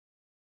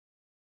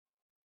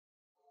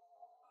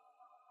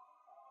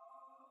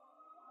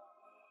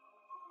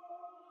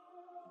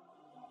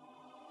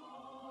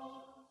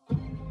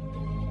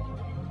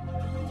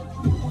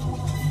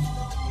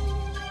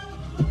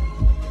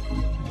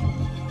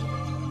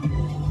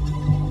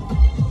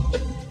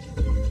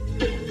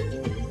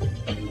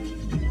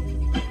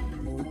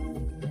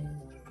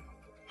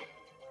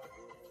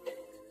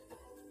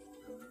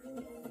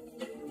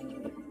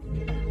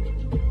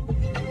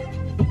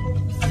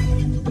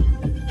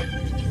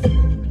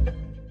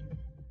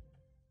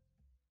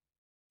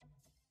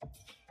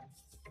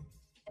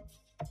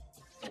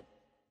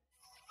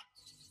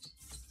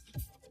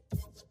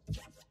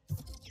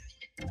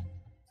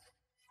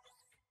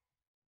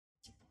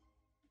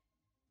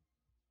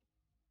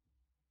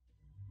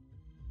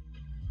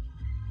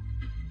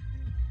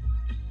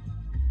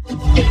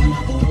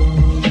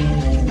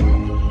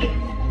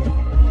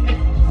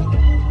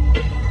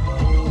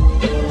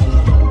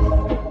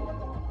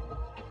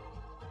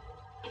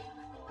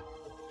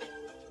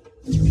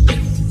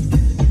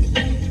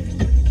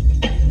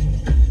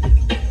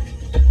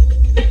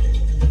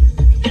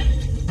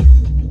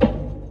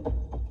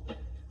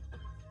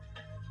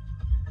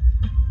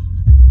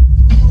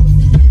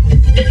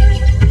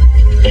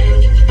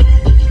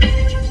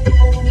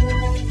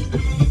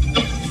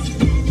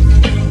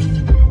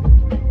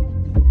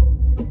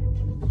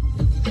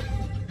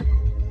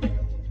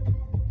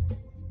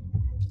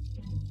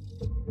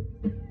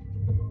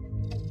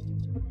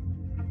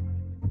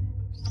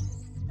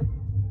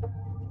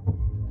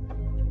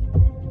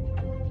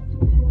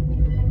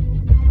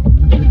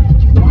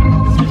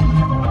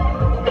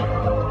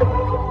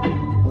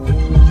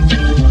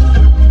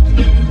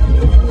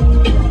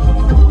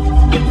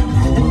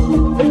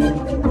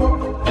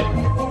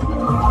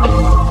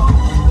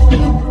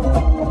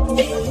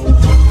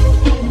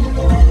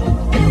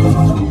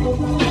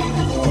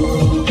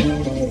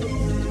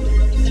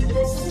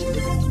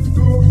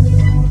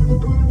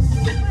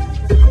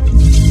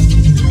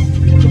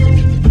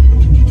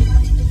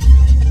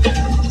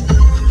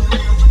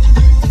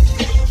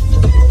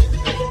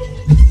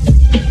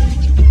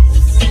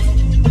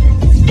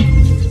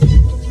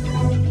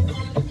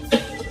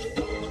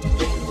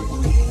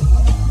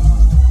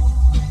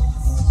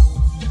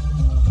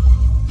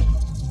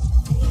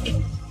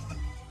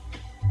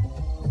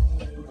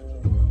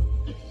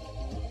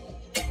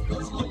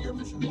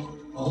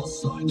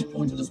the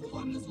point of this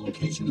planet as the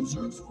location of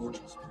Zerg's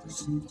fortress, but there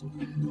seems to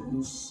be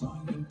no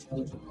sign of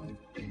intelligent life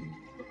anywhere.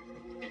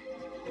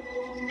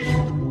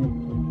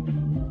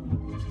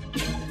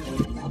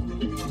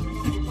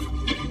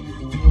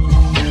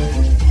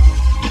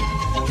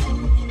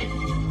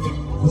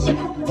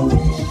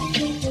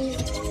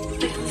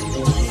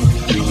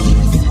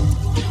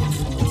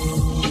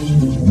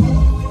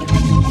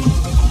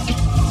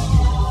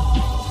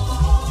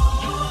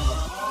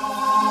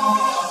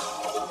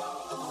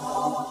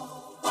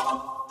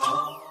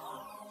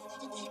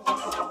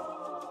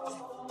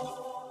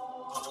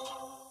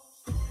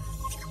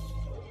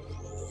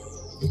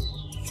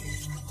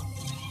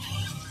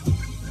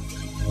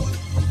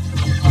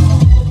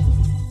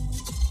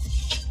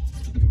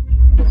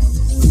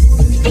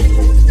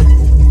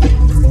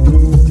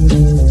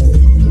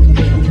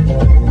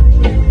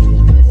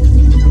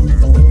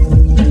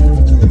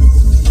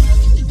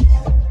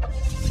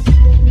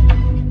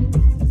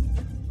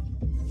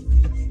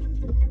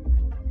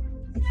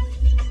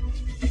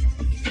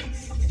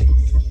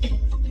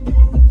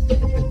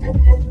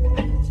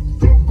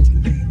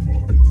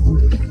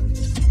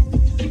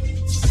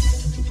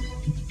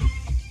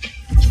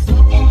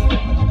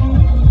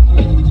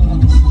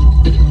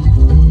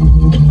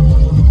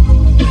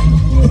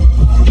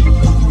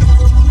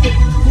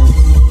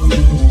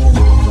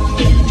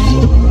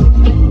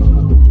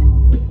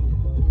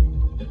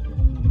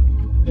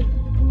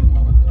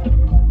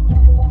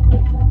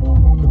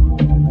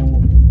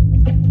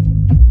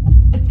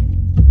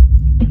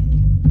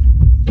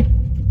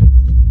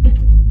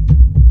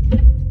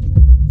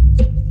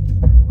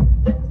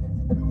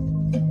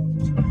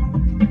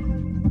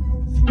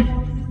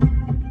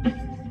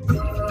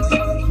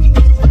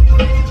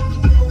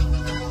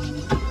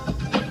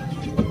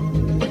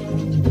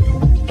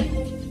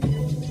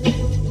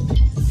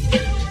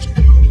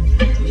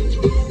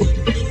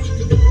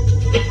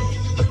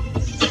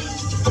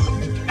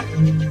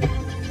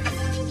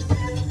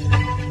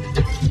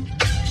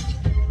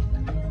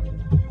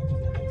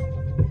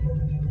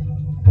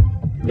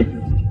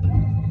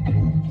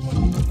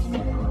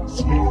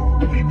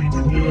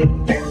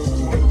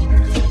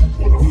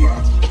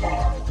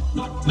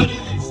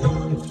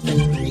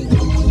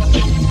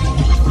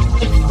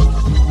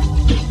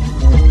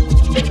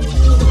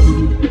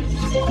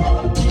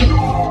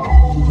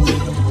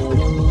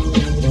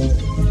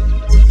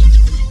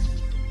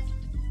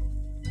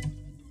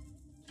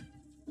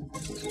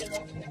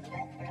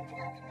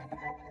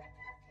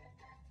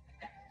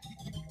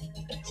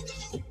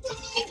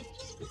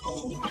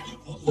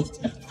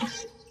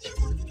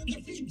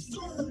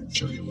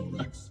 Sure you will,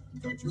 Rex. In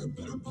fact, you're a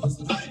better boss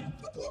than I am.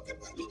 But look at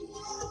my little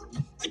arm.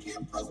 I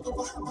can't press the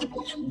fire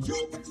button and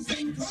jump at the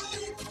same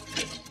time.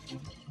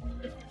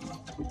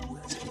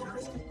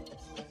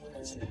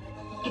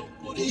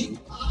 Woody.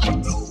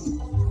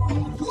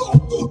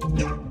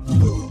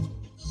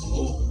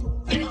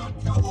 Oh, hang on,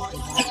 cowboy.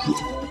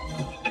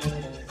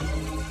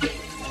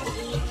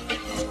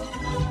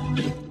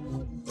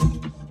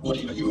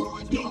 Woody, are you all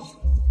right? No.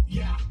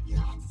 Yeah,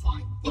 I'm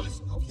fine.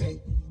 Listen,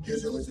 okay?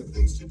 Here's your list of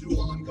things to do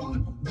while I'm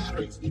gone.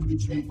 Batteries need to be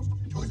changed.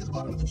 Toys at the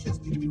bottom of the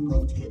chest need to be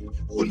rotated.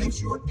 We'll make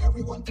sure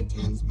everyone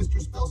attends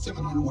Mr. Spell's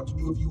seminar on what to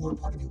do if you or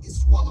part of you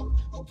is swallowed.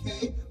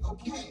 Okay?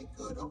 Okay,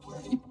 good,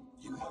 okay.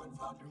 You haven't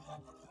found your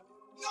hat yet, have you?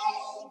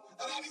 No!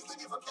 And Andy's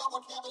leaving for cowboy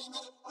camp any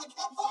minute, and I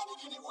can't find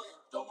it anywhere.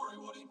 Don't worry,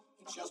 Woody.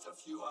 In just a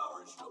few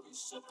hours, you'll be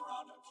sitting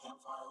around a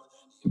campfire with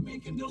Andy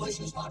making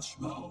delicious hot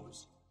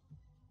schmoes.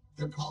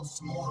 They're called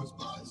s'mores,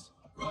 Buzz.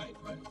 Right,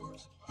 of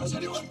course. Has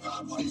anyone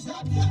found what he's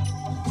at yet?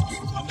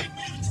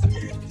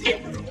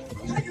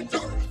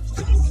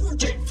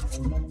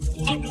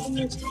 I know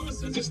next to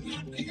us is just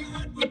not big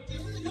hard, but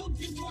he'll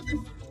keep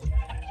looking.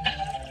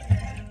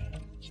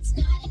 It's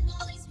not in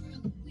Molly's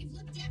room. We've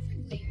looked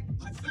everywhere.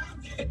 I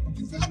found it.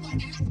 You found my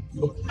hat?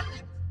 Your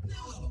hat?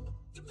 No.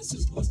 The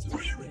missus lost her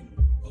earring.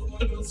 Oh, my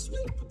little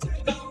sweet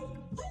potato.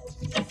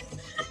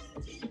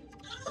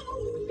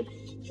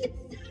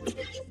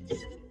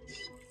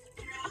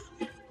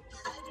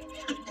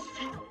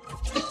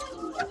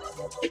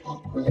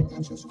 Oh, great.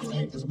 That's just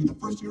great. This will be the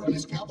first year in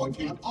this cowboy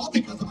camp, all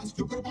because of my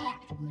stupid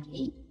hat.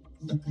 Woody,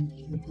 look under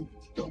your boot.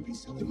 Don't be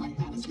silly. My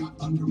hat is not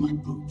under my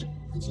boot.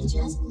 Would you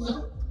just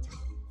look?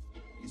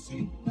 You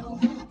see? No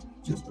hat.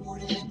 Just the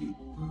word Andy.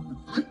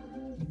 Uh-huh.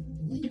 The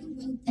way you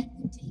wrote that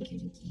would take you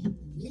to camp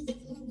with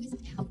or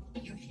without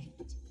your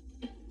hat.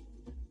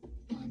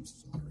 I'm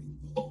sorry,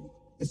 Bo.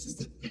 It's just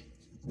that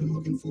I've been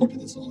looking forward to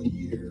this all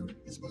year.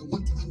 It's my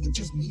one time with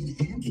just me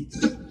and Andy.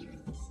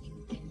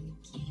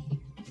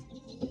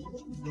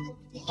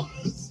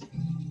 Buzz.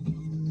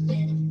 Let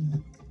him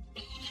look.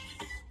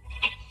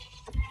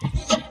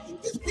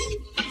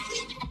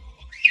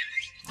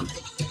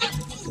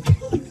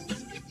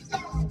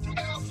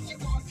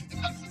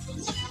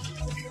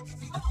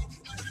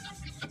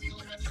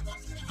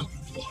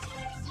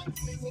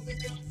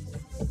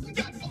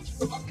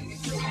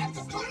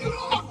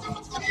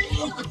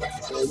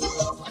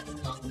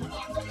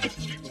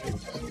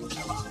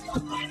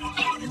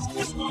 It's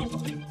this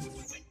one.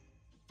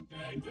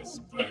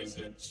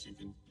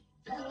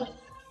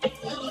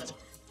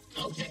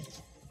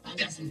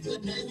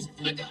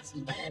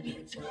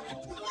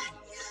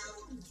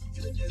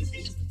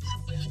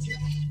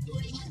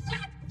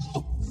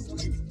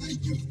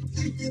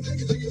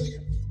 Thank you.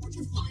 What'd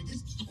you find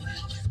this?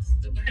 Well, it's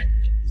the bad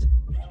news.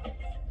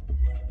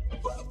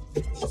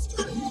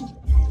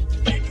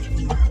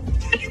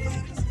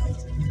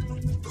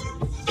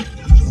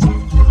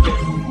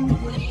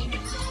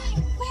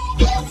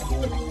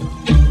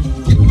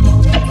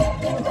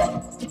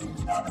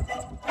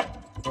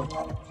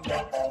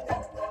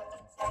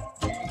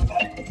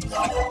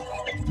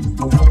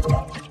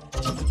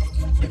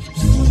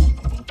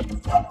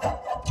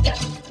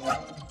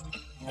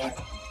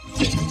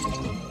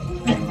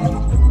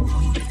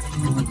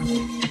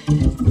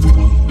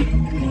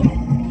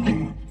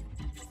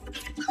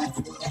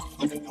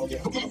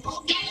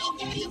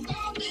 Okay, you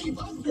found me,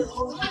 Buster,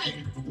 all right.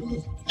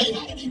 Hey,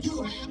 how did you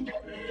do, man?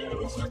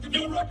 Looks like a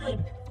new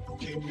record.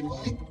 Okay,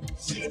 boy,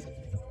 sit.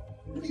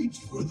 Reach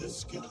for the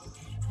sky.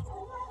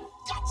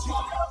 Gotcha!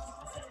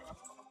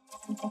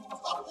 Right.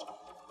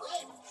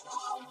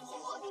 Oh,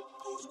 boy,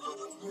 who's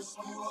gonna miss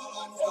me while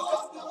I'm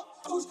gone?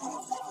 Who's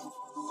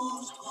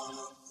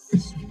gonna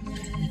miss me?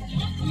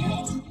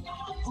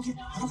 Okay,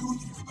 have a good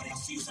weekend, everybody. I'll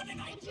see you Sunday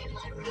night. In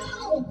my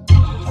room!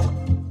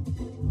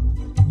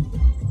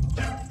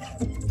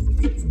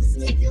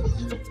 Stick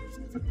around.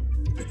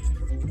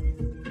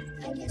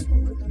 I guess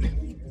we'll work on that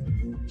later.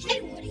 Hey,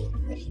 Woody,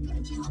 ready to go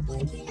to cowboy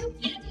camp?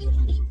 Andy,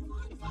 honey, come on,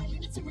 5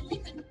 minutes and we're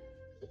leaving.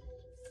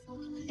 5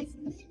 minutes.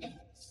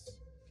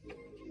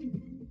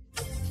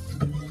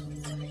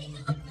 Somebody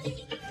help me.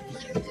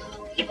 Let her go.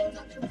 You woke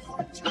up to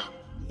pork chop.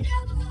 No,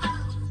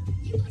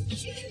 you must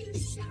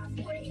choose, Sheriff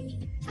Woody.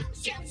 How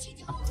shall she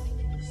die?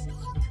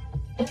 Shock?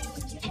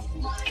 Just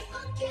like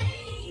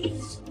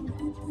monkeys.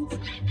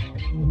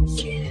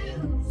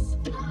 Choose.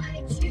 I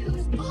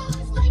choose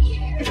Buzz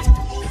Lightyear.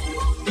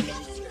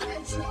 That's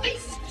your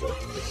choice.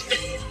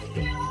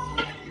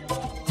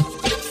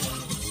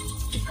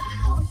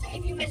 I'll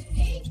save you, Miss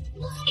Pig.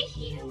 My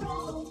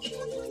hero.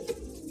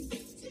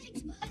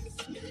 Thanks, Buzz.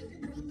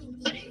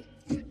 Buddy,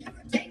 you'd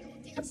never take a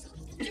damn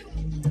something to do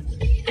with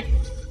Woody and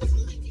Buzz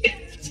Lightyear.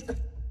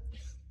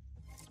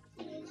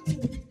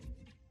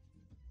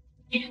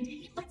 Andy,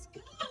 let's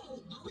go.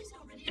 Molly's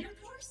already in her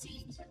car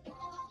seat.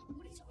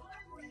 Woody's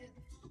arm ripped.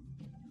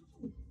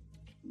 No.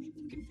 Maybe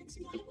we can fix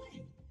him right away.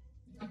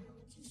 No,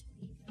 just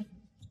leave him.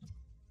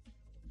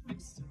 I'm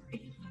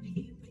sorry,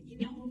 honey, but you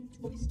know,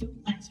 toys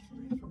don't last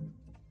forever.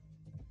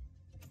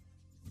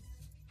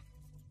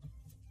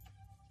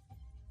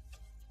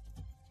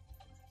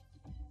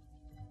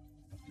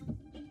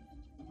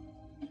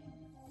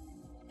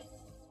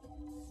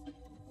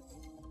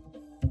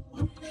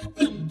 What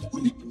happened? The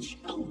toys been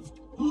shelved.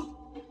 Huh?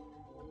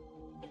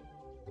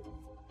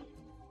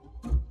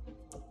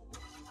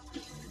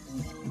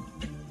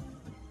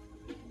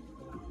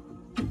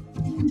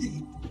 Andy.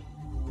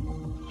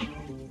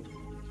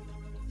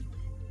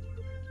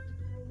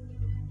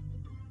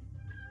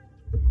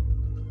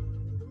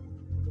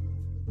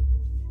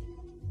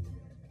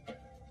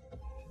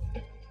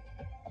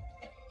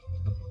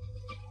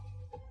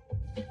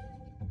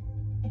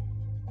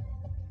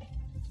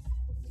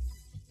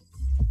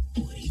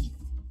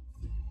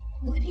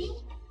 Woody?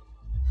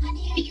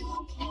 Honey, are you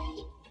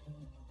okay?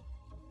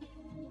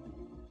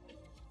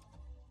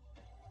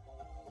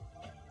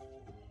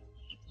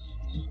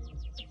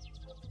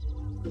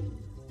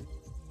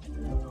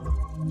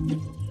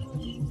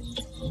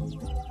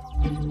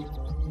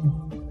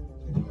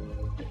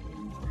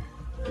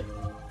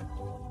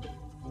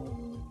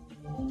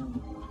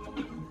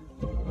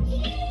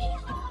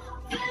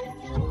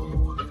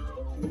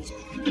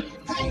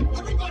 Hey,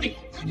 everybody!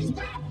 Andy's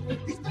back!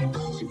 He's back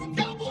early from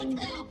cowboy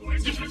camp!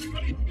 Where's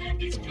everybody?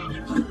 Andy's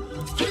coming!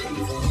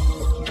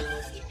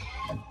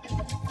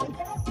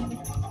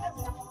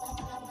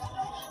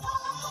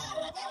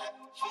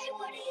 Hey,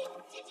 Woody!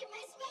 Did you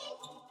miss me?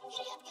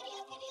 Giddy up, giddy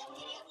up, giddy up,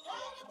 giddy up!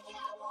 I'm a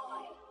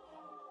cowboy!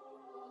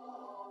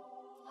 Oh,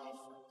 I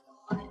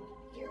forgot.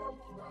 You're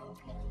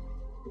broken.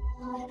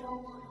 I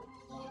don't want to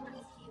play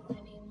with you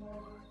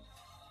anymore.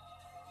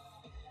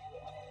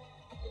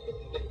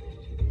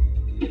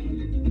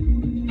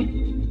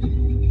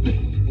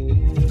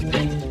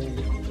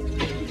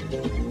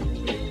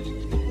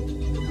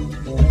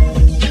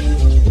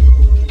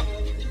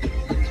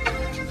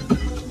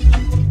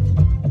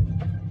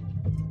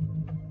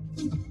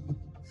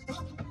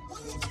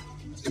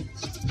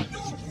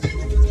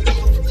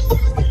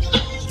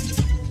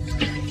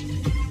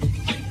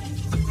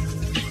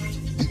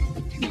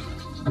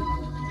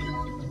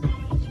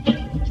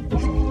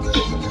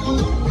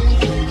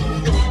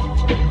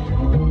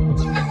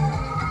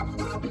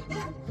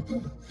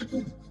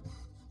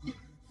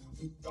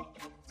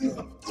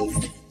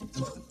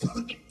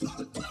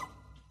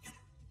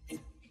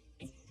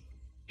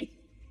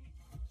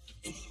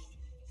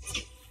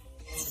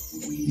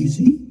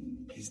 Easy?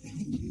 Is that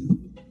you?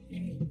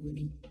 Hey,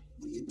 Woody.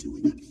 What are you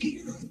doing up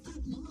here? I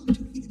thought Mom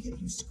told me to get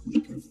you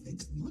squeaker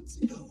fixed months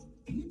ago.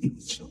 Andy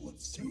was so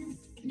upset.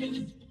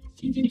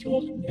 She just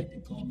told him that to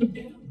calm him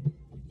down.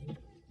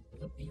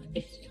 Put me on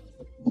the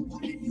shelf. Well, why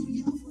didn't you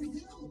yell for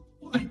help?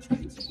 Well, I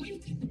tried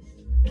squeaking,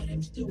 but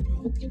I'm still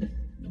broken.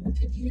 No one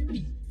can hear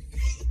me.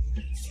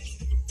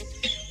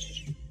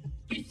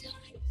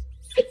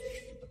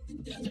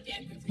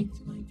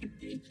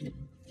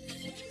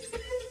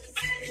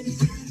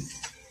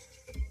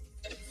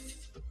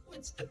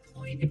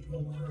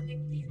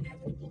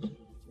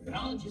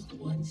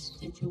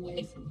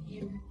 from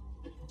here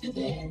to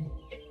there.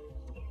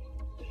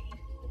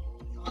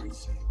 Yard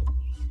sale.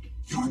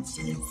 Yard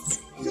sale.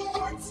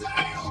 Yard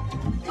sale!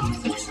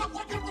 Guys, what's up?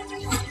 What there's a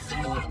yard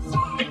sale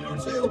outside?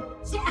 Yard sale.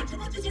 Sarge,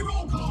 emergency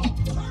roll call.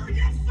 Sir,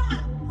 yes,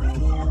 sir.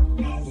 Riddler,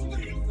 no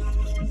sleep.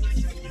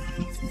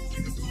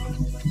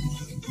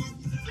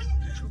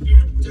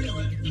 Deal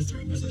it, Mr.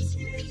 and Mrs.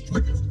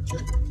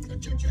 Check.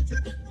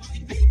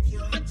 I hate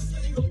yard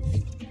sale.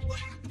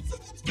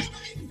 Someone's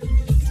coming.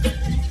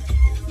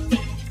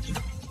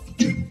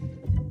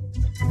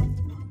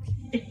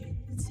 Okay,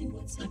 let's see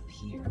what's up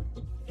here.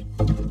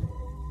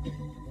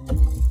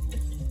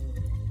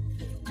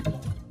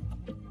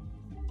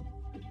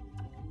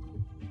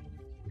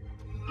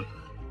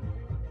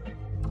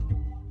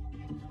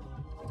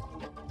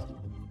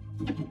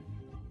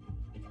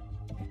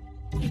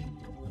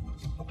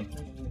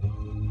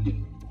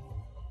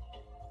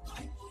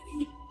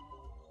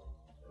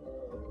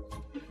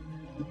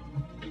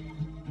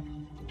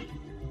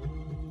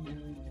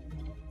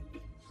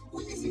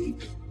 Wheezy.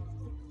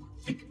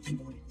 Think.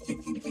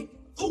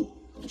 Oh!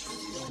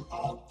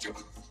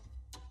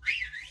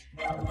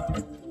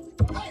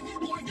 Hey, there,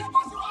 boy, get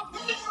Buster up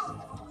here!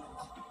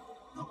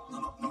 No.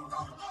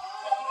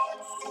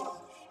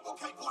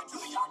 Okay, going to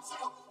the yard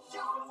sale.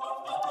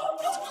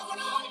 What's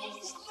going on?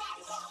 He's not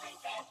sorry,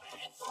 Batman.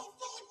 It's so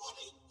good,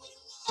 Woody. We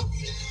love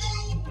you.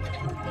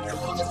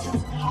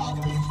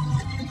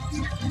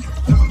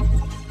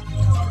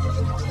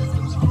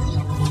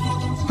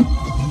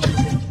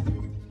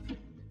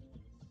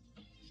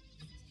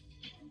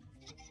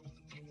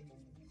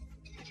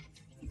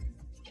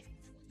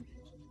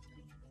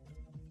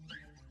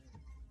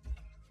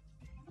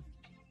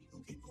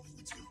 Okay, boys,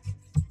 let's go.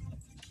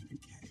 Keep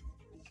it casual.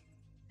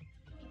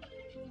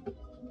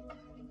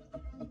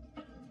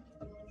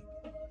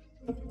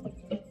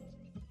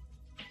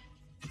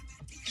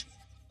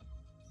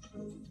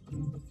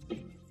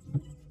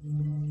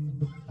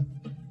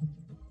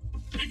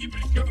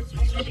 Piggyback coming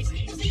through. Is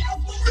he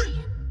out there?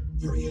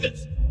 There he is.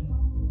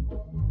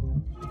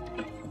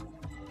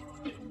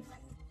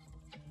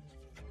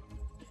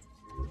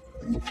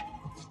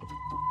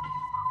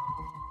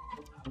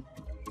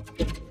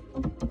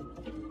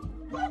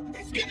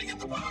 He's getting in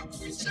the box.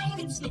 He's showing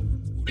himself.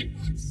 Big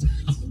box.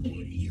 Oh,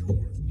 boy, you're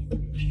worth more.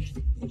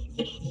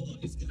 Hold on.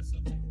 He's got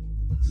something.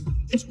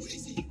 It's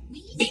Wheezy.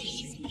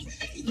 Wheezy.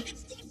 Hey,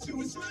 it's not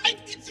suicide.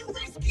 It's a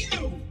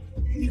rescue.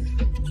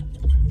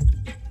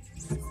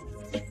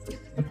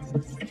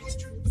 Boy,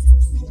 Buster.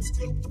 Hold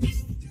still.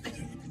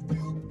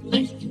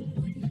 Bless you,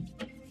 Woody.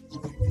 All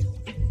right, Bill.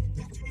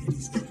 Back to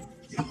Andy's room.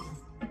 Yeah.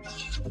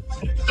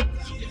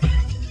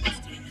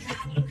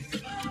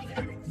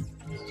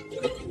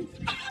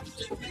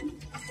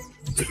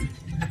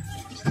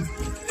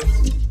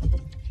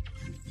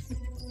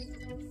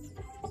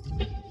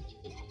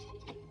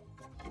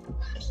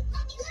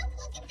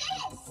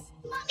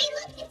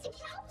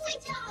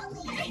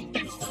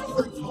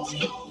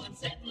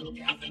 What's that little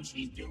gal think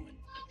she's doing?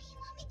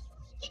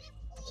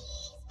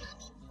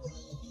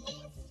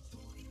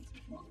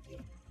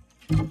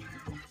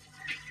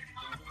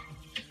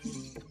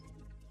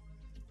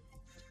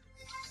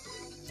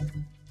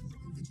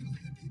 Original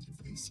hand-painted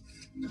face,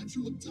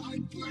 natural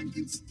dyed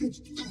blanket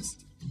stitched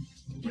vest.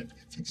 Let me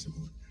take some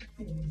more.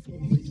 If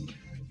only you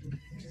had your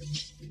hand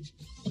stitched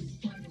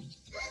vinyl.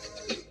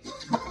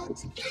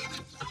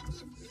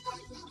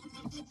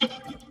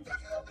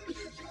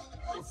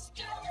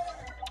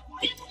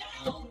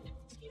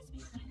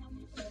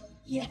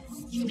 Yes,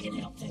 you can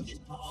help take his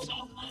paws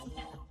off my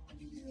pal.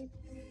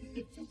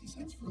 50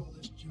 cents for all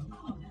this junk.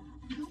 Oh, now,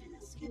 how did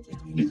this get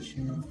down You here?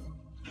 sure?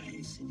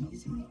 Nice and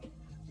easy.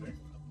 There,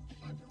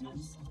 $5.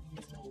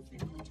 It's all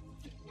family.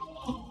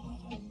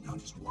 Now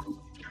just walk away.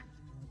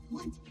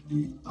 What?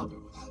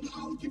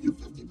 I'll give you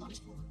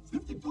 $50 for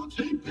it.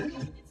 $50 ain't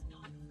bad. It's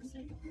not for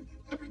sale.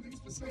 Everything's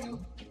for sale.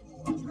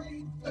 Oh,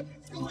 trade.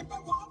 You like my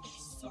watch?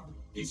 Sorry.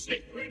 He's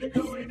safe. Way to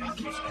go in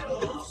his mouth.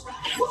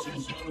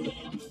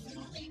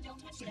 Molly, don't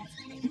touch that.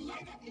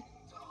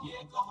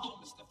 Yeah, go home,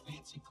 Mr.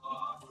 Fancy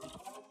Car.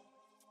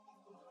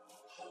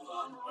 Hold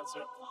on, what's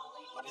up?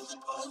 What is it,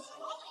 Buzz?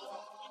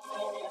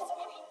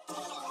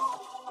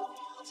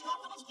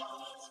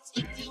 What's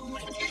he doing?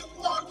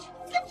 What?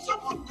 Can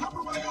someone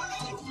cover my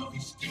eyes? No,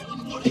 he's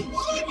stealing money.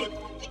 What?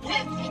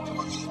 What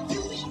are you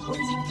doing?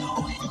 Where's he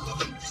going?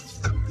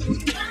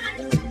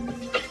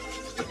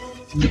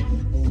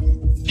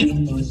 Get him,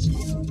 Buzz.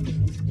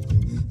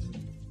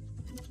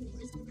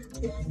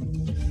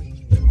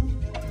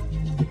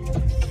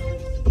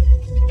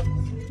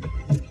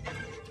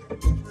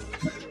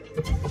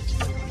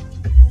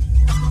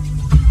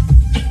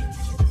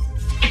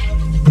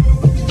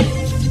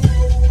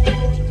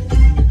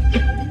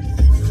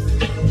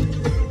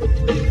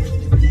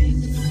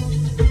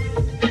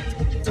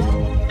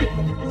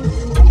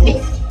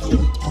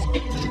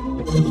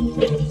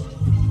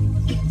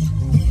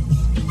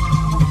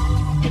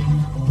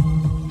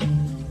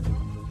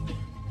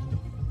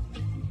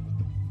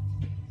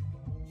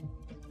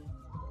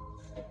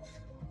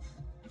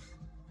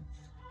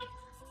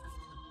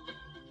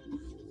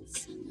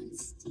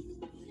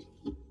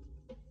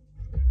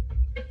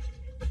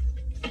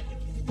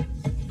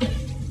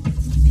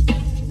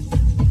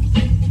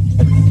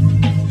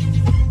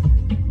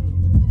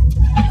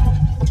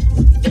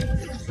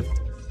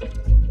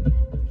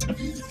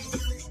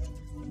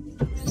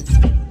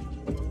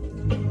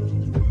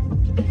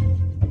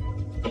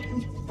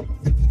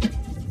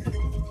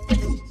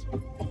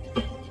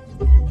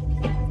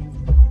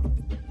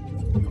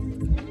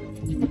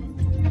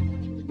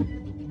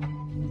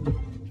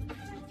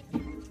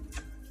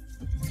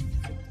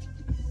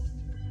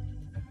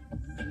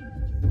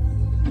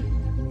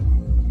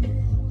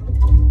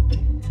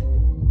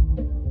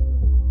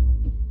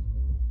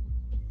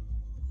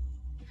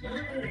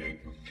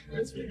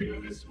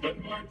 This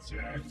one more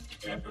time,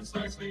 at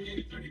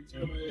precisely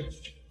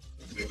 8:32-ish.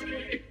 Exhibit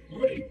A,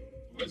 Woody,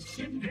 was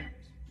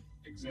kidnapped.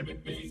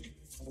 Exhibit B,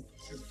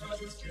 his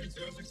father's kids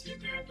was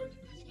kidnapped. I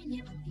didn't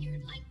have a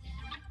beard like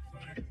that.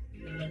 Fine,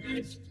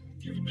 it's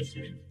give him a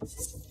shave. The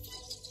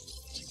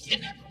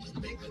kidnapper was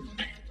bigger than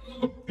that.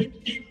 Oh,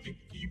 picky.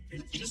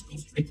 Just go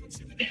straight to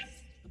Exhibit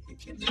F. The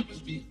kidnapper's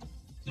vehicle.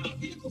 Now, a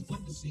vehicle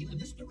fled the scene in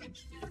this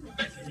direction.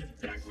 Measure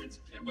it backwards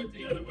and went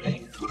the other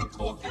Hey, way. could have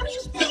called. How do you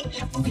spell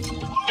F?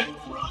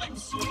 Crime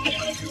scene.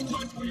 You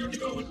want where you're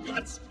going,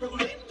 guts? Well, I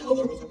didn't know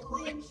there was a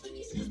crime scene.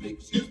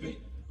 Excuse me.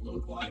 A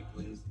little quiet,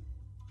 please.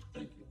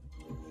 Thank you.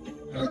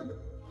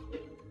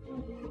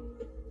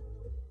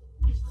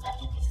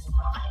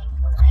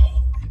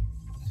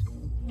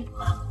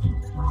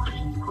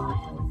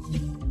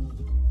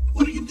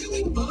 What are you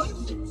doing,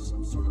 Bud?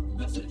 Some sort of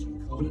message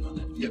encoded on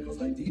that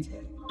vehicle's ID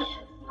tag.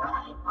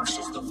 It's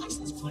just a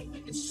license plate.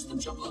 It's just a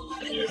jumble of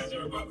letters. Yeah,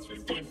 there are about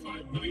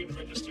 3.5 million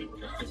registered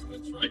cars in the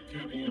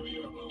Tri-County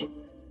area alone.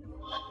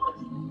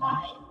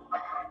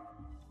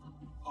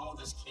 Oh,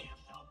 this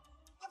can't help.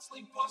 Let's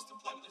leave Buzz to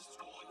play with his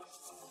toy.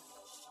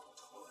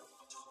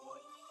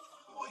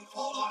 Toy.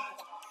 Hold on.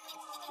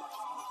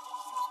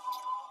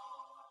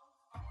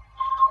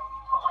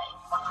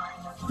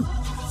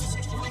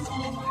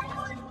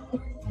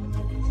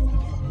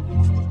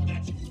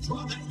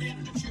 Draw that man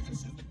in a chicken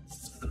suit.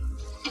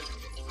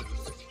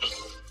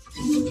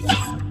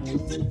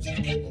 The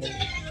chicken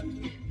man!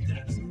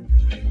 That's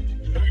okay.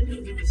 I knew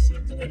there was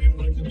something I didn't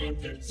like about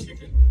that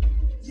chicken.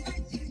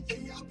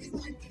 Yeah, I'll be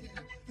right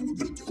there. And we're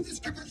gonna do this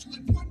commercial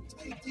in one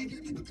take, do you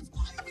hear me? Because I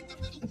am in the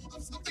middle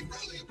of something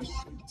really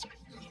important.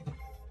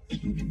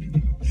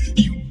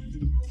 You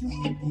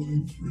cowboy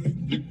friend,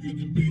 you're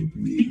gonna make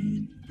me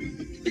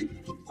big.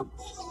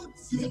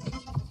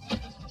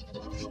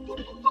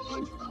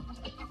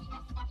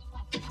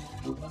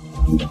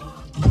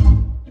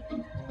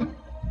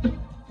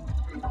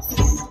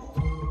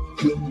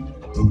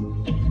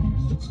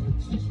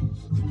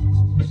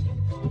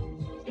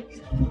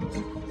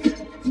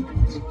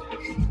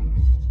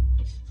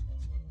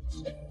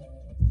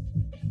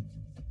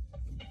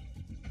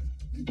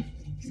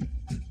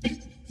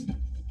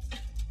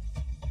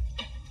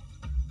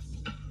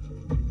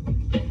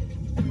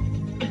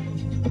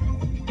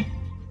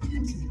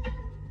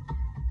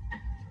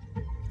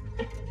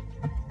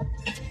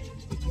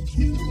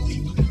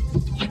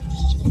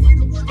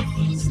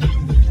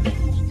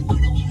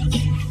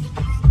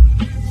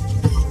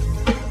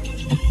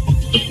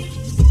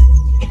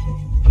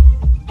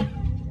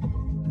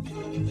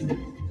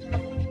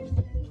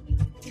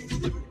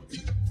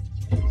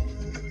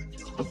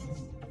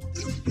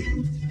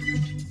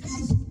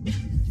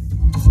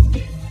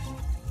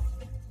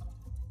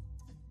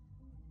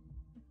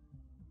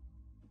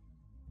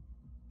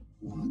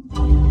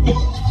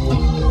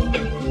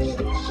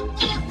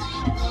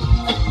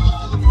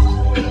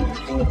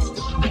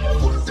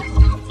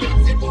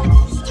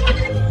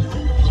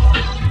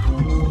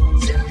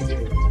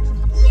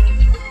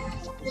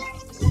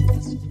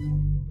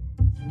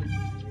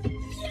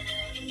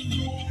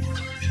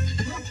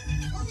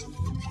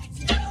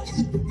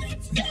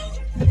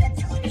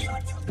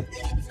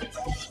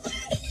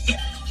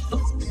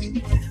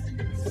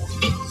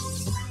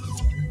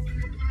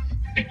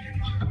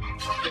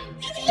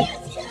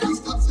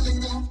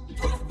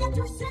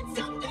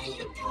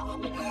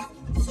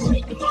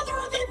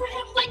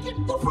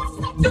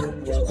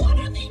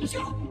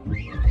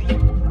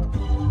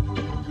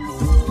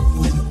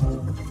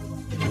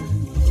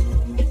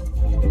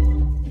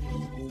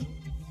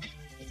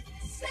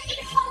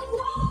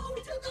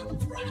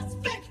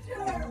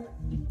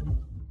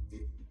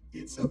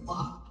 It's a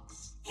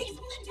box. He's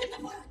lived in the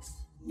works.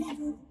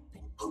 Never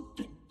been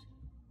opened.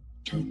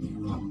 Turn me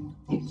around,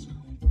 bullseye,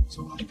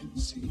 so I can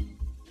see.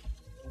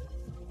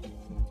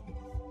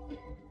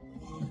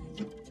 Why,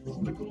 the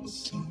prodigal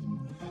son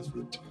has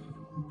returned.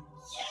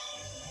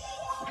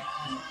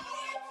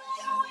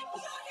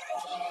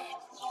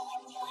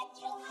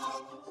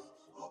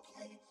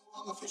 Okay,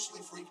 I'm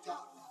officially freaked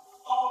out now.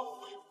 Oh,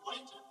 we've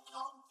waited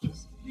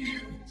countless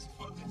years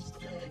for this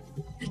day.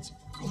 It's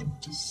good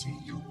to see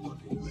you,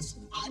 buddy.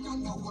 Listen, I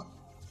don't know what.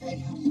 Hey,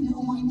 how do you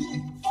know my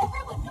name?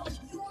 Everyone knows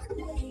your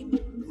name.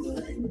 I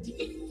do.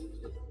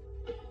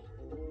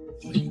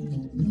 But you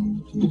don't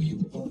know who you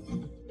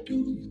are, do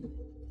you?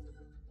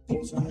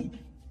 Bullseye.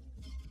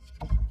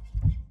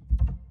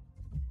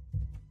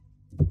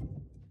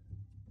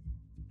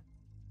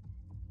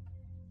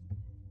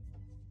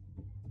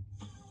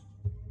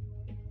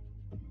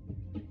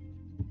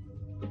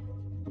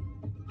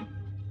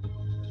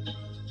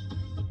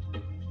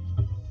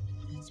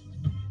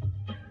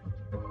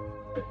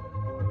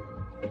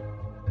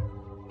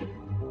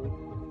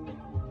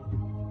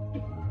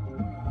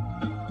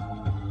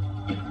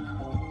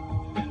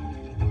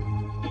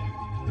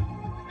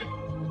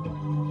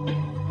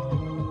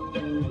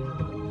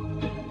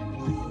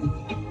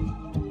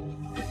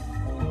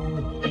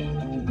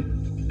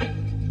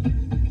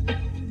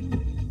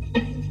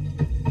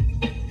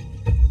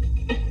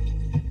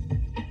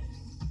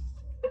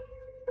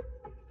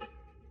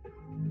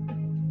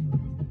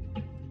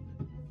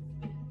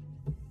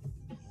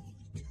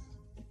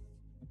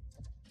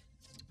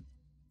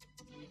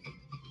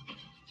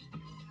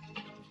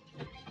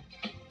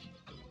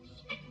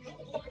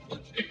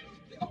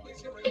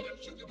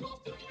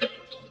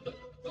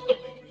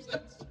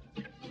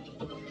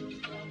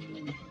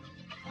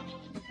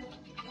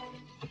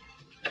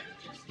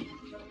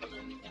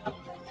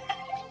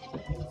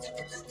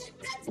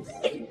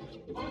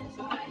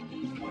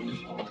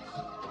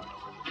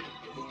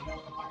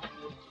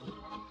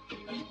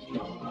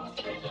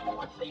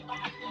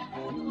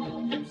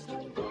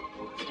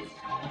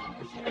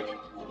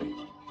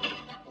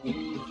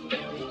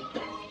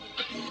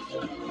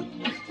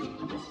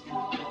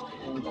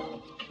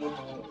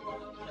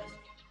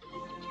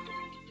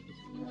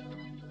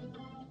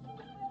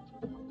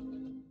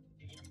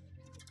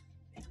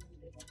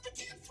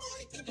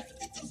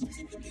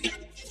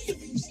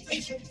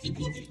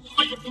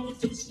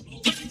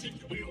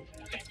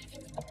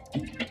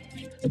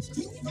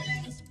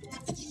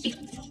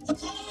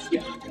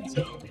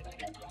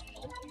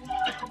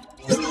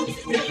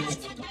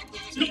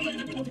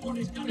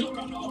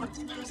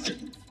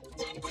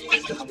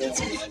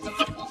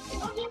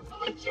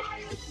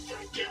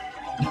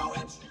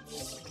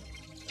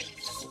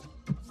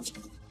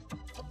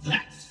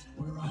 That's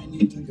where I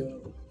need to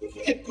go. You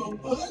can't go,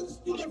 Buzz.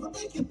 You'll never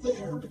make it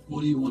there.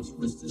 Woody once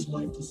risked his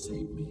life to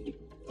save me.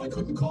 I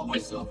couldn't call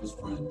myself his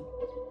friend.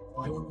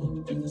 I were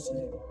willing to do the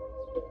same.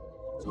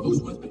 So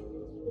who's with me?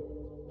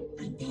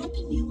 I'm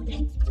packing you an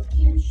extra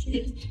pair of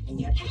shoes and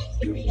your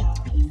angry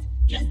eyes,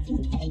 just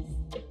in case.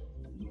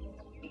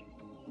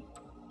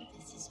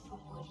 This is for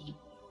Woody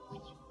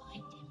when you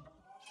find him.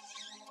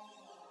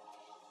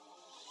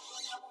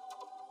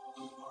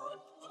 All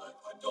right, but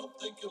I don't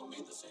think it'll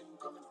mean the same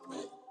coming from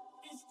me.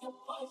 Mr.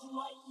 Buzz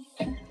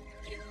Lightyear,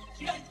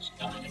 you just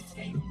gotta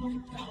save my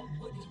pal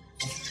Woody.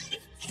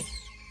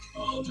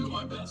 I'll do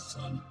my best,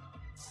 son.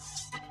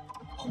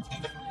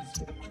 Okay,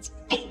 let's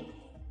go.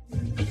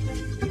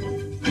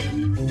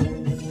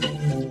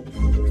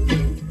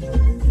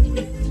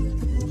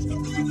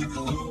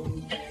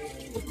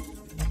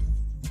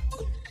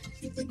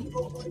 You think with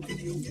all my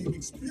video game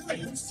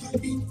experience,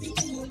 I'd be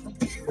feeling more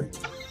prepared.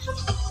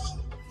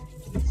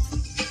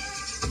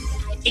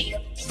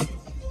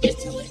 Just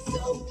to let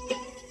go.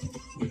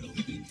 We'll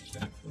be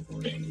back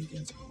before Annie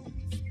gets home.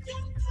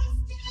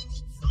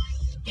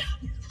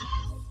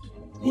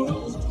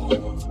 Well,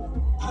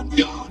 I'm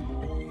gone.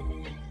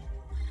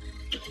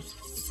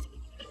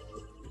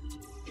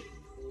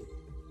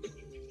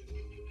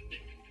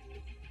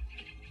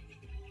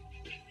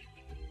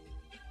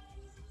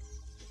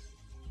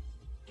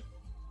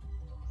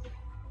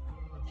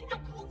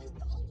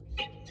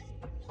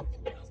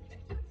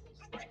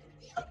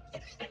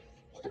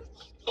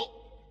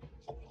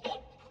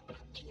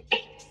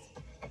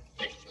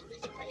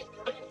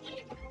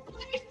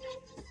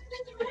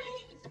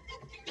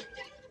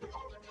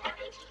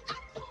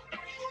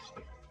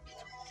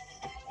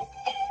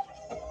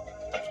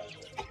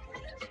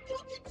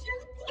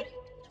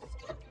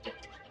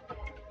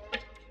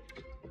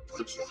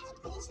 Good job,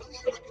 Buzz. I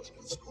reckon the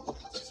new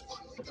schoolhouse is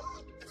finally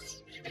done.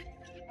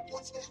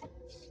 What's that?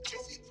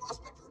 Jesse and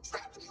Prospector are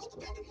trapped in the old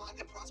abandoned mine,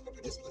 and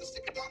Prospector just lit a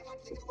stick of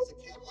dynamite thinking it was a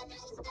camel, and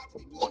now they're about to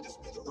be blown to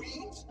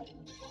smithereens.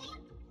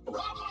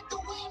 Run like the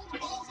wind,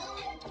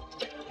 Bullseye!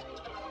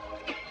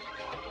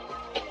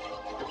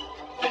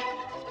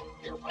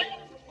 Your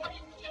friends are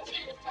playing Jesse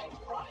to take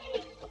pride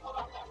to put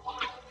up that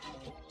fire.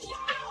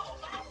 Wow,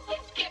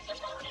 let's get the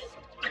bonus.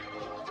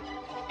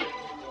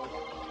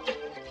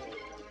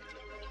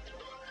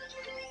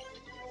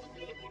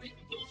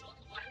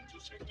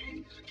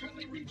 Can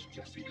they reach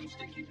Jesse and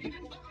Stinky Pete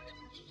in time?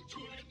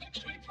 Tune in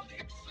next week for the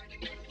exciting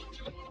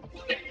conclusion.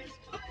 Today's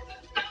time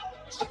is now.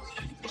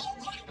 All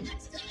right,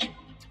 next time.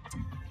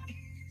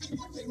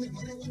 Hey, wait,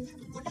 what happened?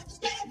 What happens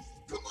next?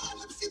 Come on,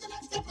 let's see the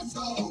next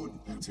episode.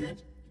 That's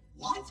it.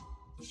 What?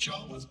 The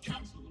show was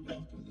canceled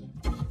after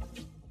that.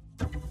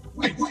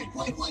 Wait. What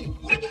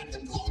about the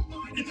gold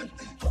mine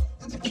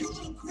and the cute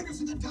little critters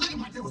in the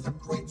dynamite? That was a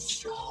great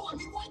show. I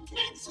mean, why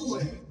cancel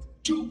it?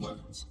 2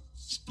 words.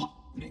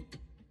 Sputnik.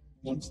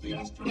 Once the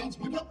astronauts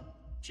went up,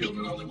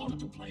 children only wanted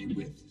to play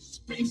with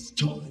space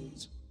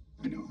toys.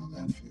 I know how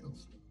that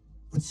feels.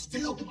 But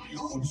still, my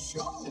own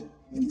show.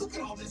 And look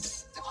at all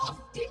this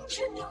stuff. Didn't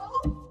you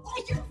know?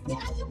 Why, you're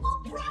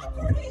valuable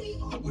property.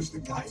 I wish the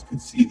guys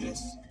could see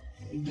this.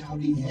 Hey,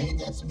 howdy, hey,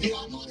 that's me.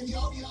 I'm on a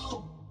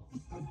yo-yo.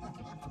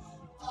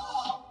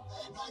 Oh,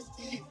 hey, nice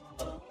teeth.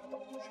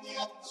 And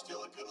yet,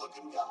 still a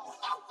good-looking guy.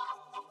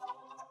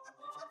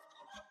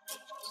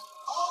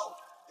 Oh,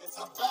 it's a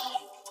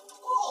bag.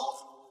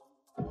 Oh.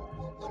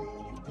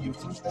 You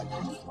push that now,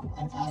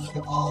 and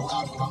oh,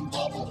 out come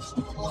bubbles.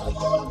 Oh,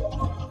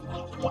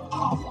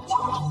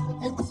 wow.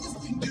 Hey, what's this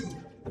thing do?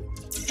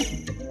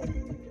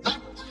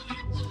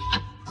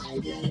 I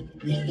get it.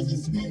 There's a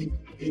snake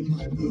in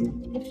my boot.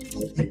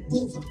 Oh, hey,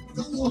 Bullseye,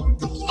 go on.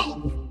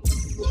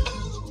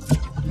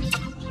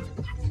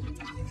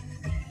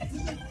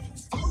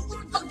 Oh,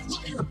 record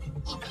player.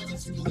 I haven't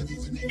seen one of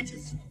these in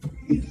ages.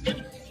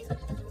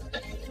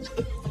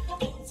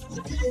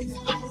 Okay,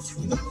 guys,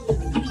 no.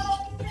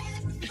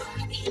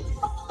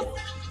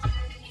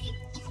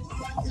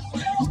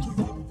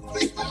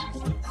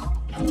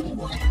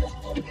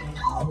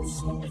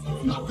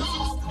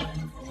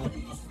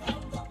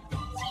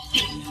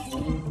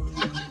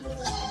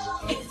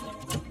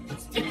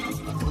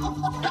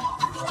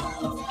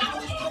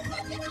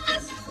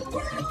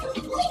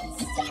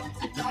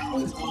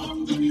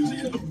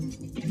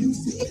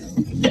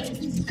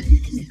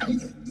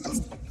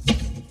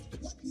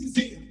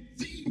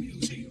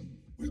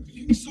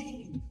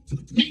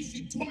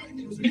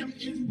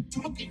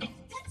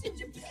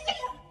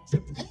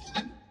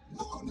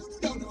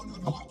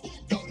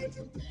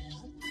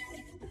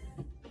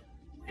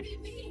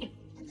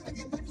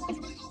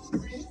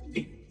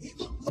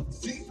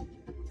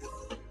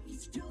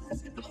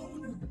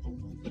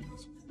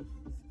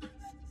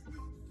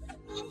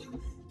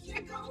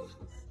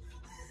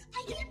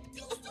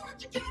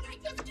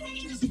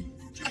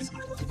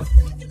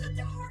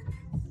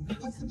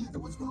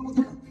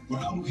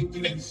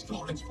 been in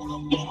storage for a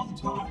long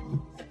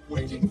time,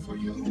 waiting for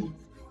you.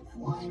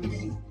 Why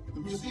me?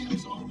 The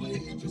museum's only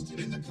interested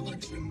in the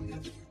collection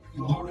if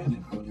you're in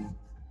it, honey.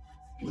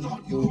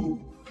 Without you,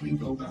 we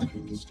go back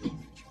into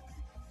storage.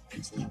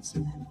 It's that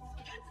simple.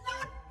 It's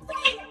not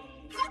fair!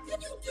 How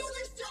can you do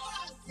this to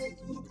us? Hey,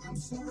 look, I'm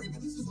sorry,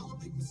 but this is all a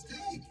big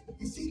mistake.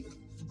 You see,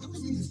 I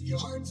was in this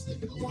yard sale.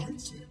 Yard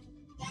sale?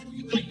 Why do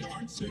you like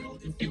yard sale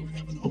if you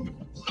have an owner?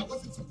 Well, I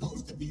wasn't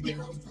supposed to be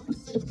there. I was trying to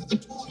save another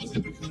toy. Was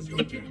it because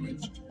you're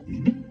damaged?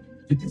 Mm-hmm.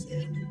 Did this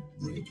hand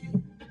break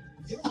you?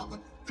 Yeah, but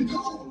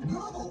no.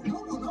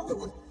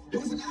 It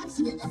was an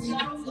accident. I mean,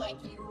 Sounds like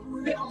he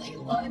really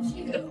loves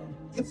you.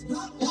 it's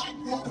not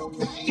like that,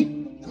 okay?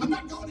 I'm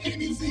not going to any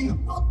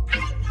museum. Well,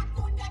 I'm not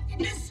going back in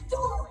this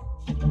storage.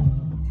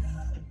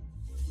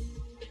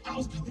 I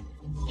was coming.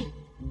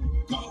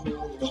 Go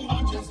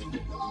on, Jesse.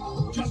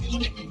 Jesse,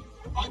 look at me.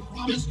 I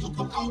promise you'll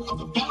come out of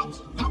the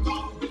box. Now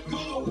go.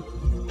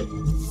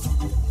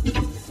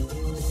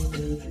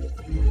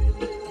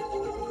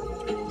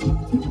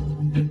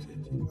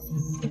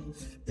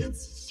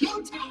 It's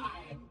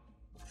showtime.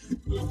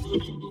 Money,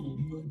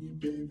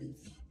 baby.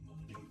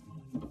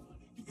 Money.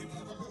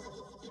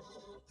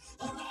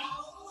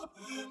 Our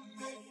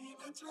main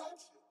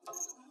attraction.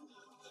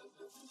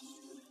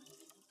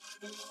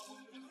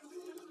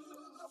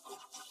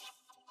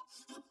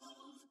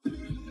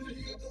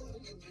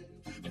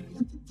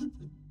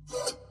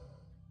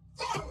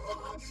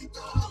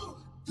 No!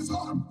 His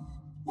arm!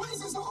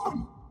 Where's his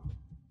arm?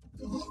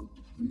 No!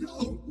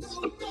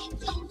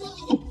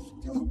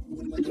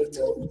 What am I gonna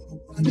do?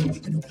 I know.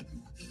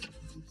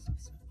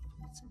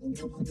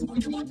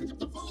 Come on, pick up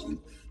the phone.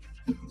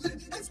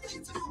 It's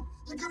me, Tom.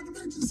 I got an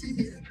emergency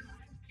here.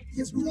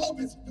 Yes, we're all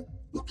busy, but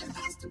look, it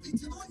has to be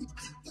tonight.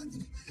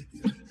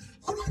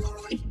 All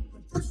right.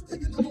 First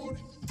thing in the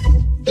morning.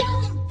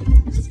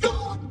 It's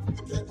gone! I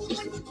can't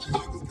believe it. My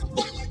heart was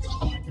completely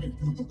gone.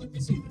 Okay, let me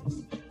see this.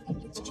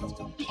 It's just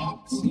a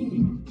pop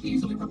scene,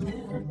 easily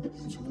repaired.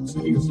 You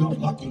consider yourself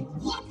lucky.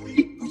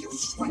 Lucky? Are you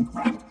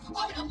shrink-wrapped?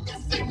 I am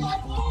missing my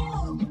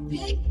arm!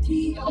 Big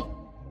deal.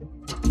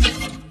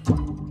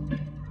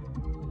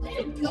 Let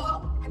him go.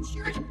 I'm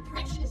sure it's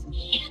precious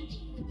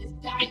Andy who is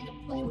dying to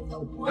play with a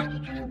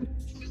one-armed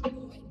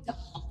cowboy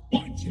doll.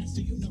 Why,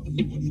 Jesse, you know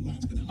he wouldn't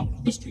last an hour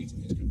on the streets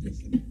in his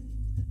condition.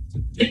 It's a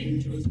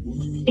dangerous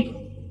world out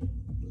there.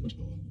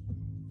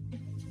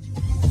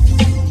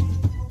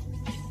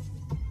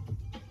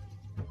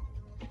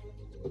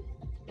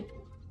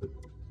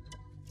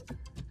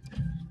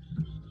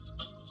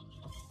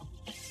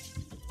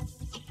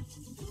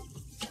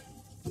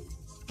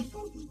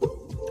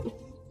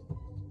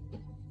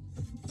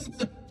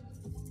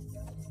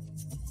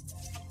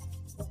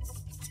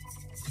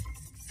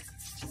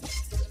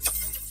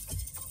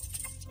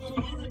 All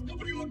right,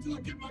 nobody wants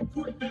to get my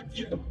court back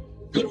yet.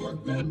 Good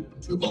work, man.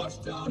 2 blocks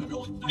down and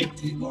only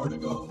 19 more to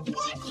go.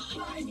 What?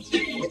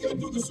 19? We can't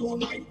do this all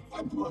night.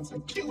 5 blocks are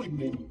killing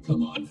me.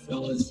 Come on,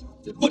 fellas.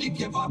 Did Woody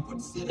give up and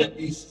sit at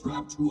me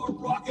strapped to a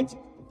rocket?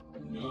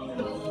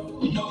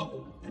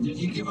 No. And did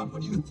he give up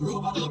when you threw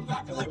him out of the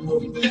back of that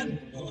moving van?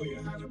 Oh, you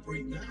had to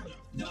bring that up.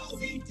 No,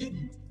 he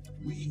didn't.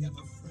 We have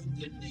a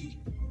friend in need.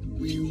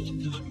 We will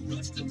not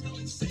rest until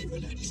he's safe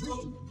in Eddie's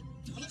room.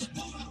 Now let's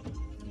go out.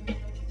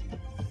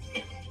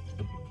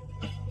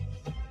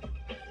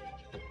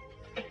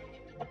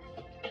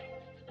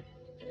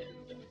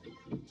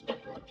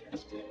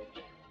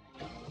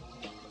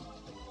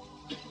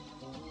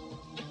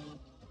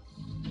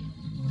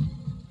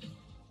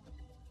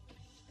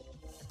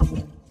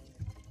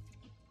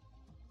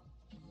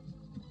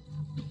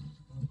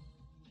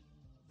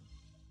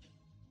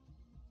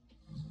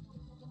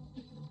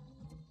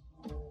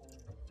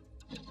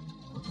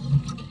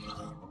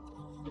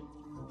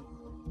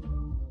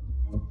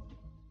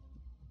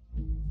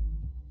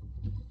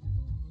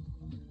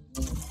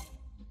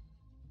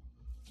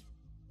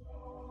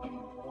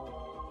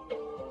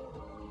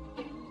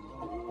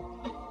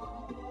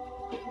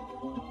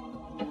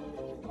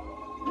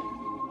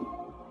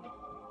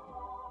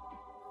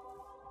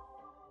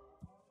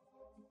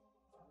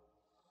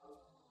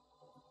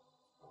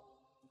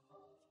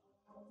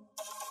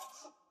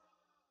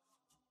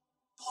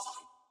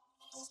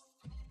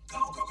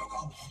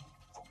 Go.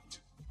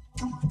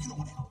 Come on, you don't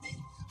want to help me.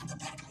 I'm the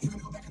bad guy. You're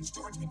gonna go back in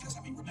storage because,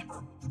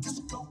 remember?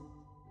 Just go.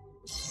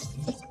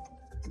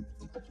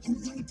 You're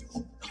right,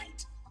 all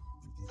right.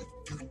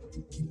 God,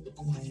 keep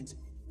quiet.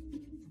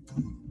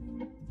 Come on.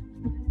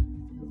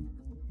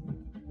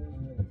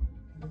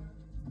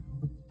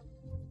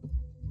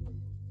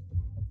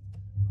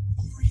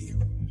 Over here.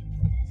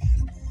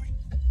 Attaboy.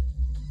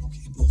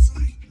 Okay,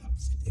 bullseye.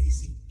 Sit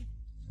Daisy.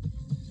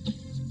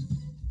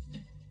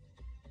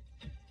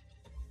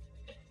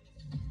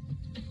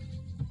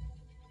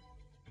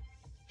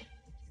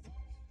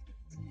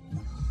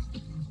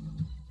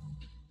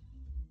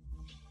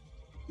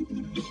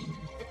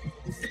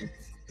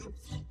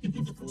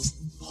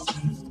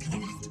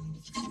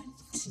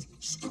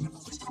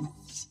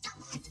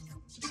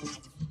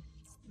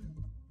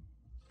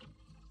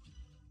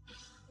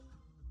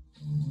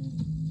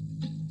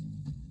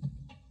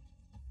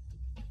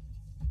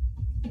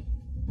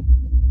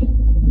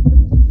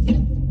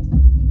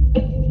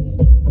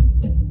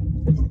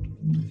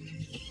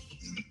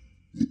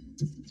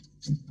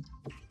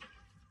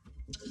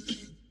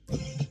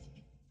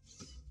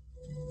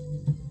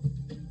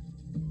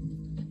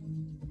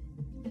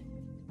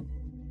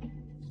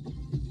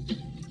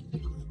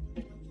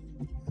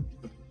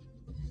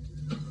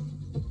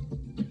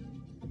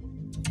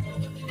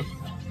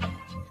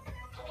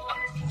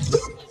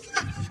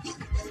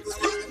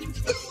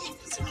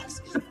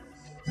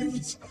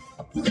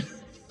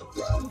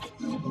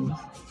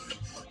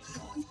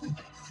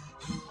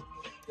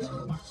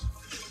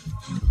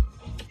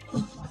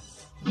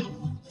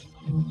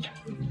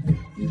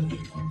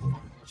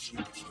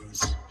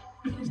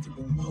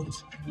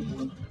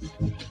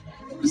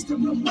 Mr.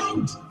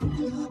 Remote!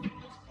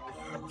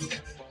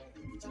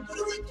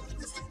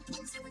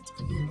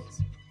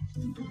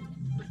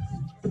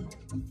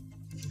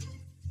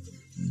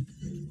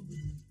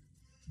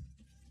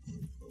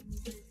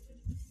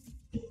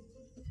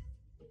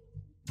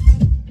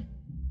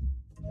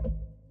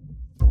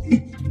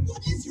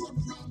 What is your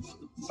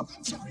problem? Look,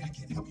 I'm sorry I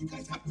can't help you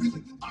guys out.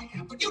 Really, I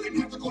am. But you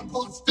didn't have to go and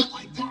pull a stunt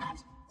like that.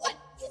 What?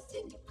 You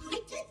think I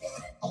did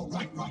that? Oh,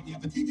 right. Yeah,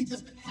 the TV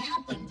just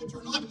happened to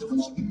turn on and the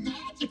remote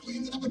magically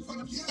ended up in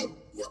front of you.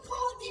 You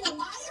calling me a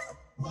liar?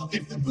 Well,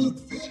 if the boot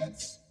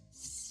fits.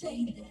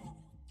 Say that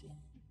again.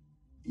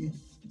 If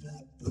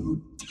the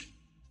boot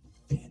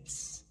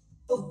fits.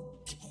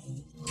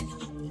 Okay,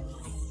 cowboy.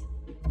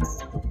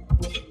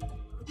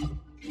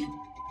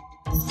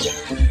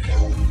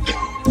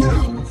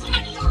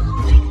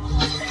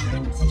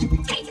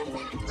 Take it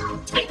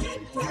back. Take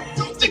it back.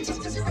 Don't think just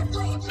because you're a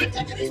girl, I'm gonna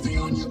take it easy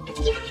on you.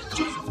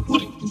 Just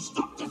putting to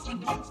stop this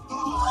and I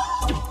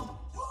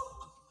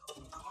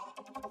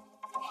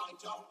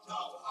don't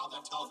know how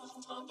that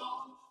television turned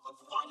on, but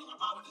fighting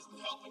about it isn't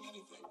helping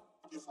anything.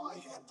 If I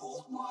had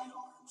both my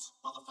arms,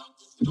 well, the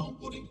fact is you don't,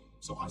 Woody.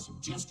 So I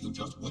suggest you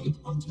just wait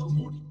until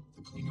morning.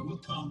 The cleaner will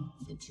come,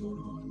 fix your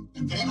arm,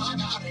 and then I'm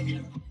out of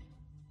here.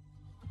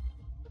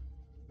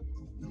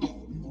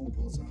 Oh, no,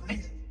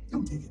 Bullseye.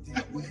 Don't take it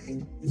that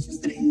way. It's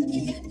just that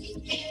Andy.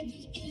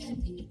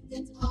 Andy.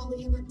 That's all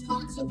he ever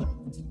talks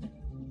about.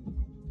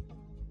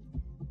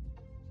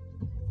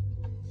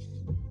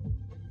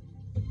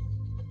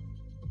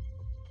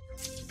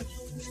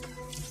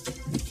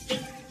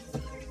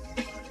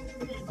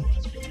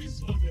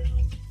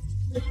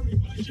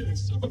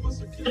 Some of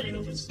us are carrying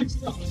over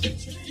 $6 a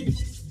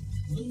change.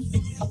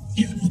 Losing health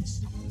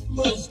units.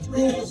 Less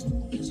stress.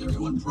 Is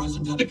everyone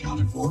present and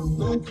accounted for?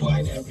 Not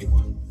quite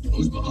everyone.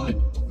 Who's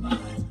behind?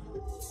 Mine.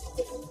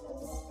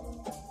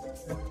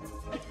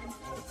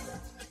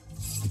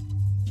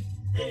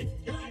 Hey,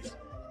 guys,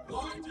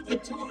 why did the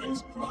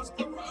toys cross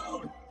the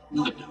road?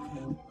 Not now,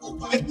 him. Oh,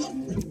 by the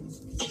rules.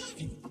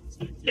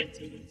 To get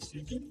to the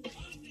chicken on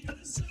the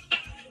other side.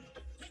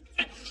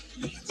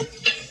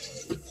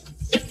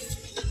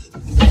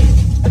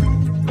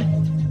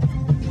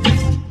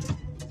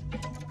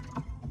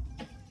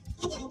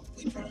 Well,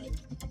 we tried.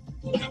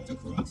 We'll have to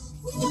cross.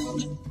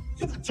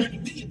 You're not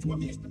turning me into a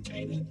mashed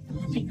potato.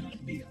 I may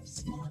not be a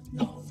smart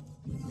enough.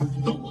 I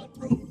know what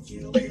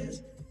roadkill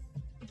is.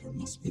 There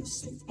must be a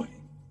safe way.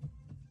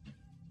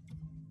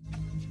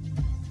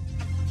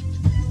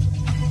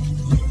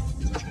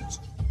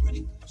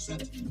 Ready,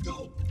 set,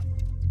 go.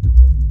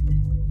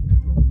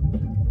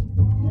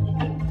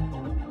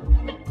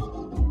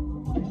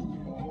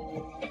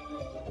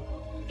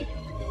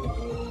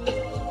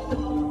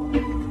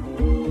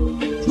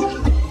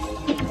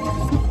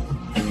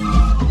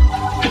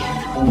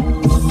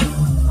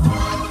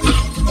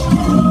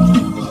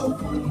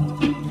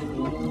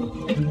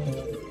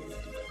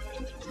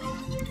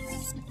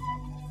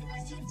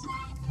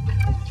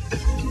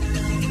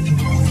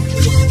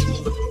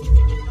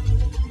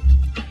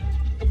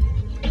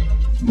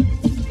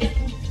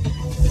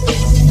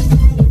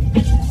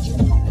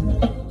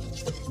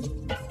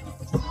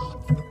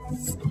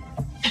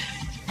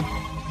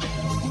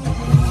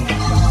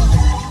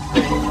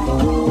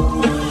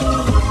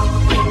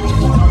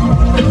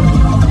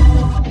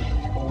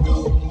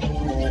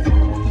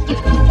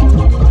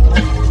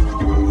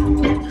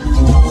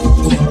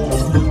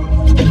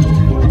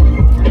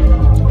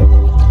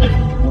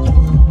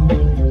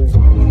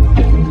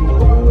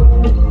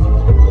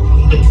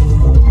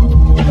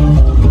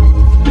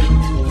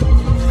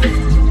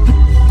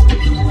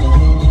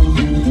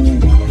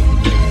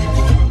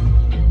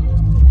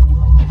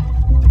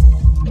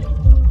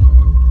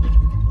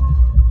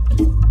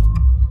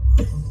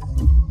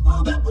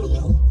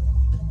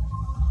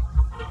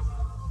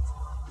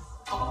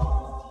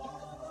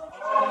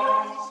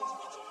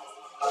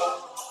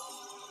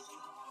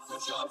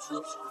 Good job,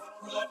 troops.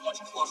 We're that much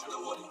closer to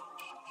Woody.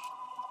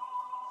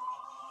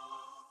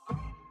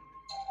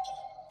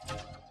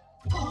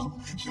 Oh,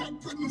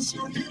 thank goodness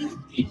you're here.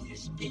 Is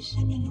this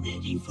specimen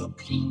ready for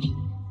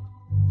cleaning?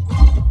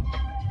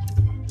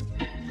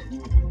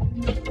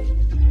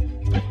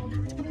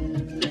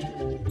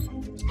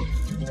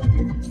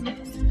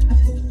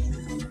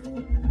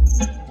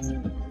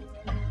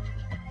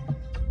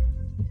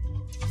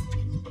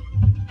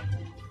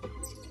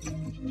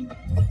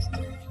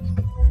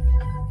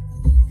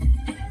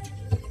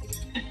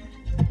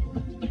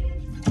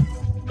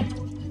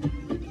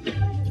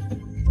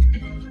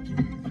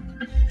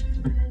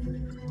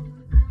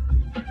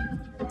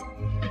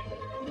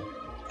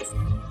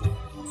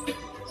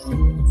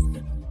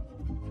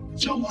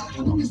 So,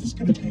 how long is this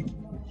going to take?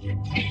 You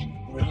can't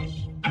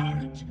rush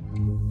art.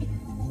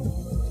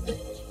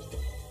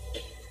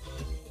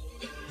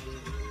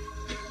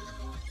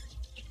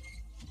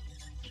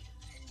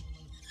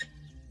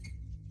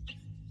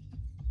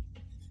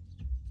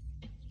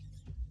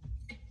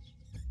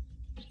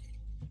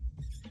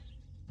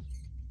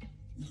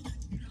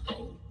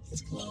 No,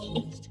 it's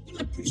closed. We're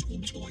not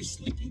preschool toys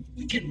sleeping.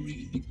 We can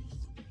read.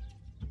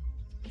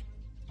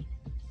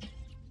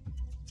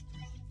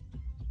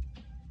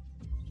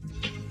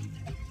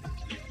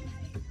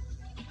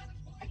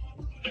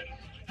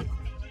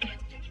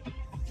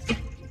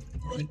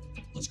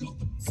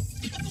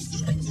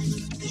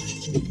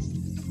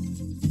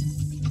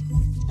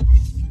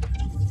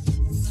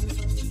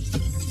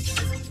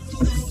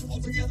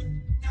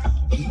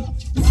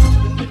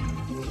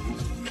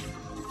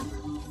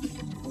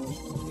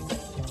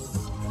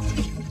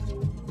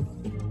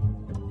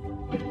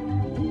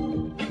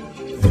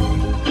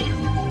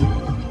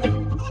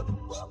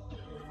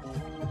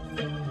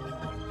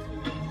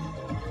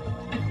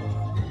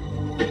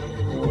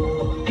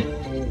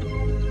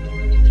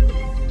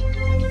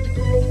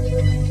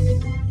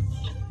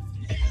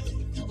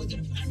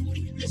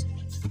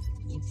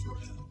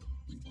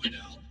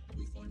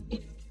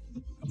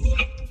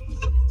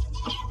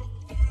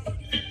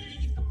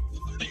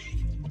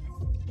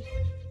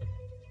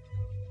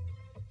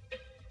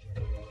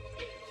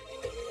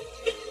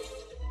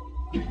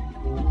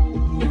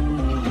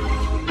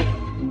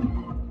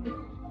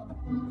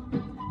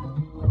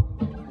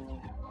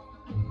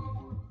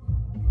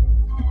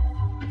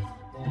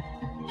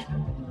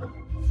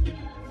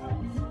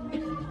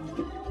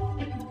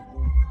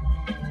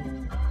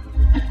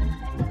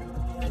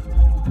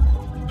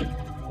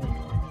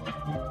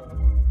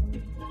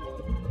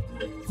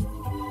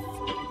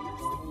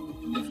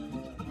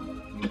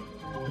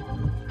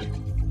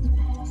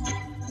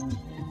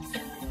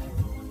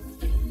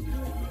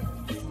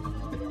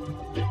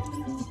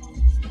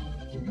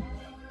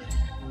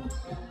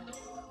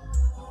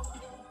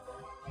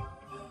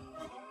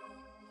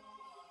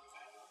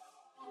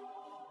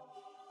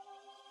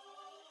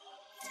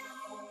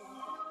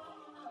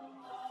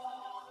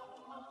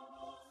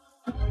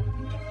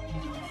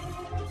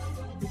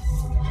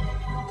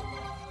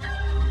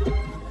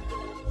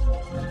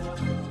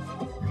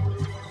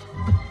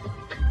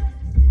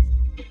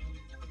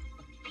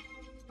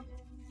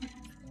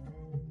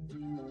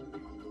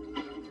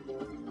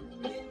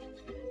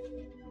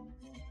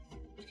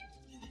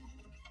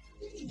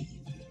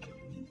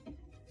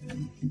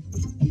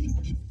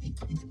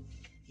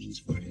 He's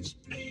for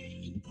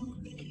displaying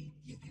only.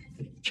 You're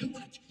having too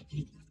much.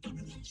 He's not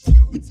gonna let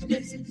you. It's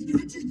amazing. You're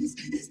a genius.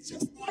 It's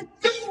just like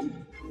you.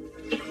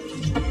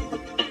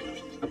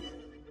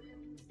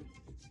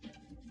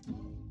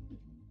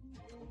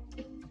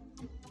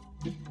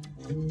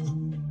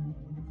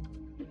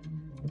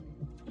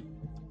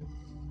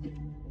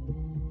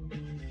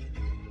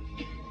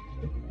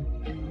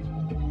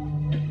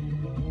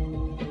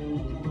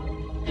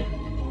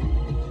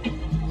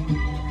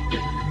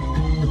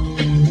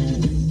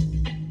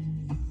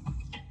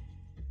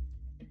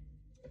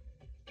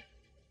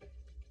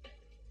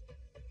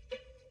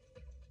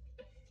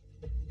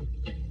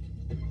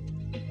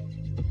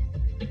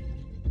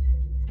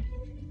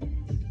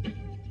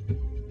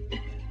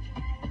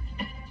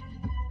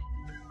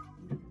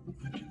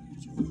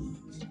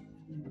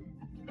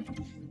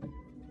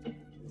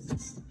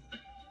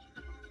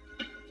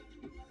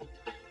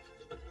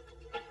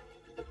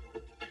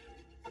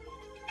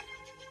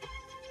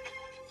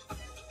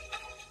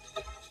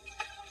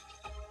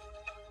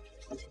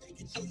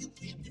 So you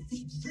can't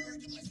defeat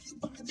Zurg unless you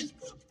buy this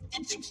book.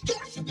 It's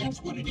extortion,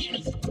 that's what it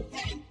is.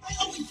 Hey, I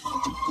always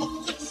thought the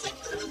gold and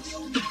sector of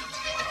you.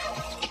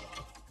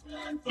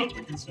 I thought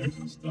we could save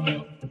some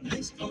style.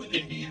 Nice going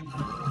in, man.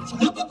 So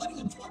how about letting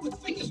them toy with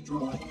fingers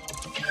dry?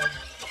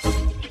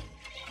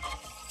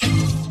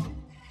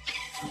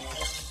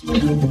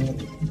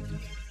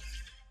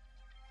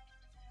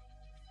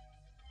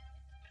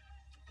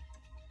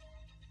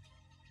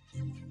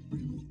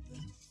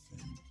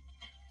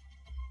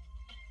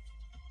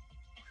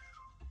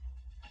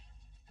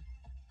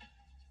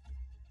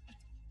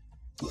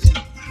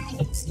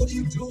 What are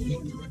you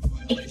doing? Direct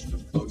violation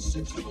of Code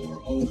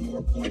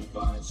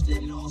 6404.5,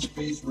 stating all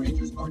Space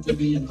Rangers are to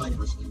be in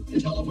hypersleep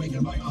until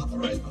awakened by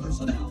authorized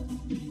personnel.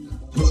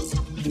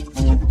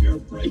 You're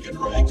breaking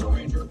ranks,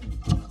 Ranger.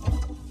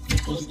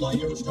 Looks like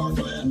you're Star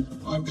Command.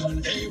 I've got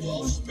an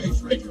AWOL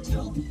Space Ranger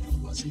tell.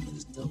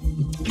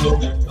 No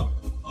back talk.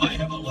 I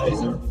have a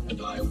laser,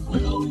 and I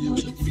will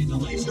use it to be the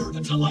laser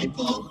that's a light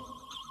bulb.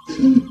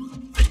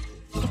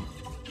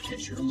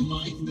 Has your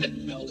mind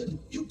been melded?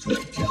 You could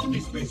have killed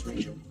me, Space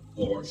Ranger.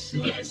 Or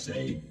should I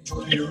say,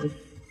 traitor?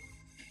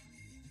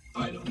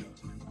 I don't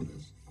have time for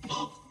this.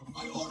 Halt!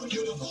 I order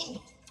you to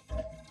halt!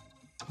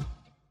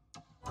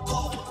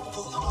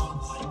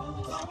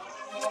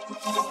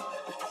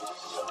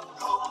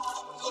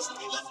 Listen to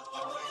me,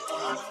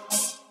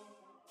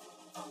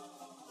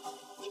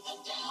 We've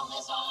been down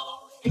this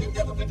all. You've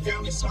never been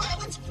down to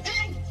silence?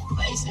 Hey,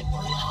 face it,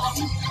 we're loud.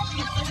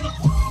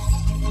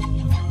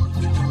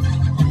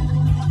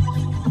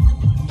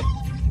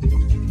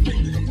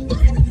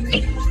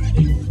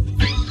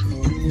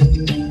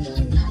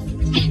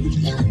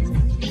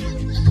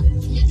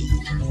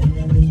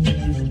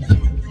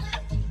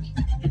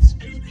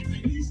 Excuse me,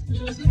 ladies.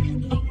 Does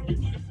anyone know where we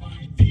might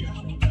find the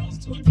LML's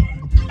toy bar?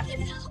 I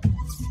can help.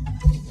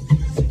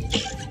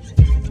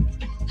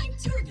 I'm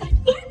tour guide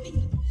Barbie.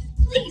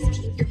 Please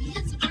keep your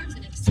hands, arms,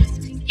 and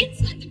accessories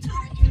inside the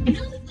car and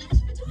no flash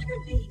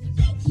photography.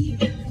 Thank you.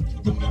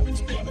 The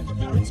marriage plan, the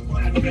marriage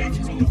plan,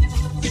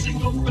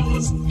 single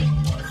fellas.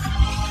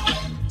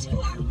 To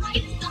our right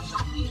is the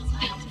Hot Wheels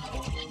aisle.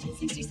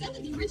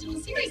 1967, the original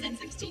series had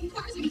 16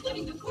 cars,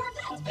 including the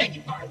Corvette. Beg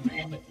your pardon,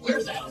 man, but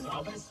where's Al's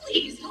office?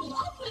 Please hold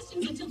all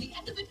questions until the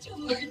end of the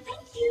tour.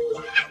 Thank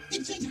you.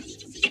 It's a need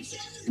to feature.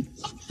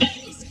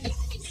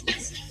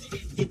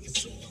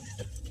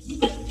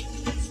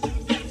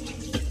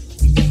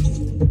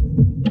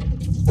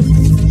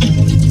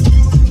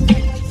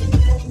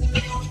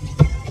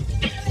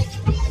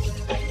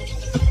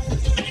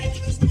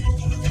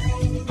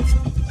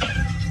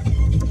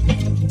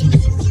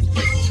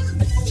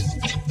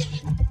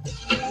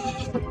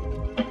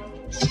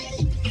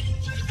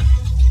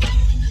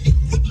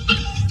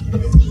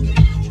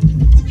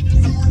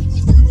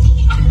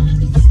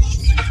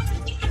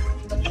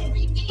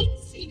 Remain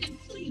seated,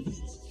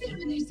 please.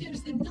 Firme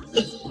serse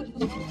nada por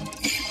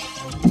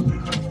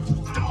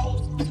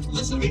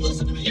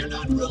Listen to me, you're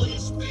not really a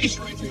Space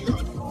Ranger, you're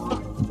a...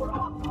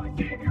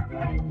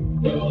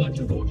 Well, that's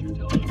a vote you're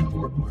telling the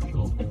court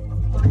martial.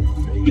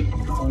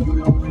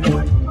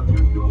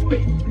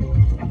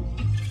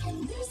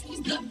 And this is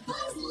the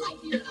Buzz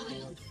Lightyear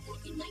aisle.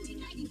 Back in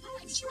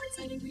 1995,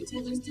 short-sighted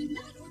retailers did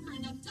not order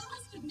enough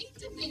dolls to meet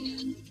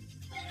demand.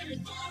 Hey,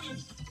 Buzz!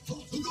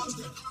 Who goes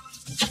there?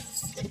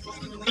 They're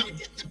climbing around and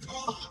get in the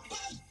car.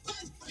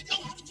 Buzz, I know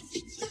how to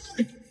defeat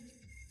Zurg.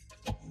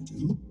 You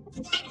do?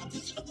 Come on, I'll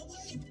get you out of the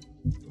way.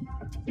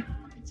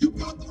 You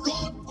got the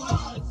wrong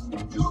Buzz.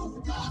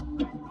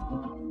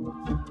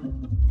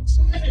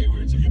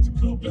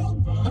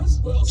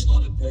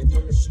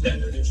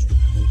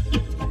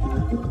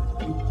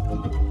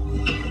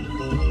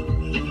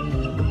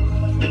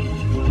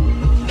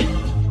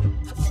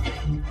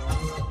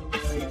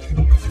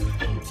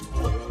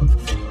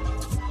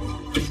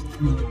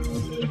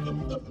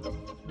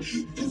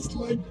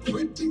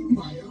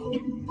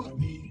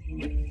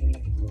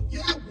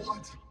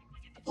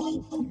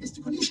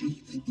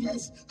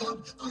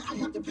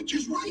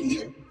 is right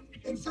here.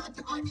 In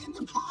fact, I'm in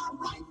the car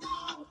right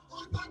now,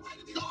 on my way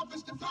to the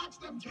office to fax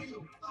them to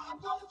you. I'm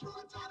going through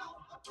a tunnel.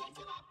 I'm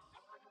breaking up.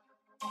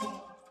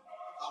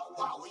 Oh,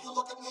 wow, will you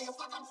look at me? It's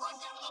like I'm fresh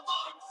out of the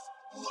box.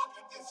 Look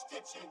at this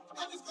stitching.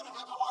 Eddie's gonna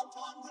have a hard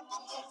time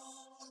ripping this.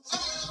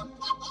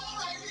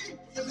 Hi.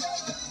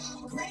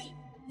 Hello. Great.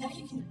 Now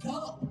you can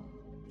go.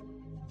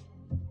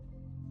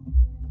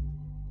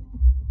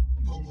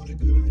 Oh, what a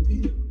good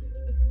idea.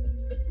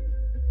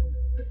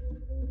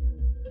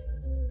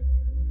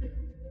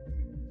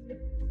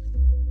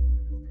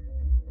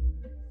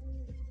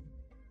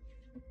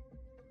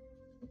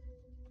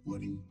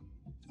 Woody,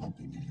 don't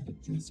be mad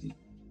at Jessie.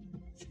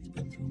 She's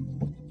been through more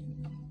than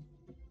you know.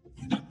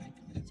 Why not make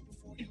amends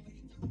before you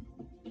leave, huh?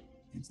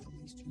 It's the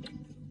least you can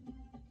do.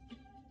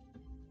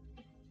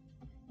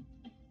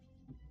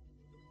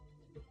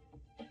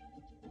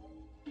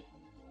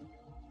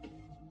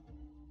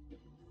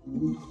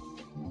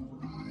 All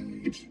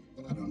right,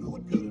 but I don't know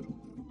what good it'll do.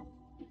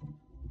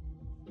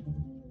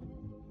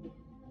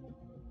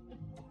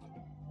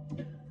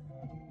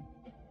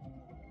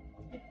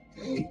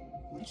 Hey,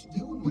 what you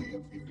doing way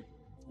up here?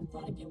 I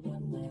thought I'd get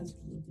one last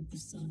look at the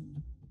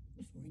sun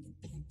before I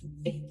get packed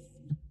away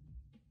again.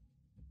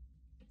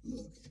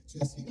 Look,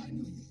 Jessie, I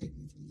know you hate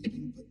me for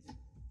leaving, but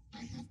I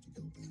have to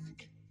go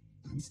back.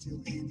 I'm still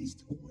Andy's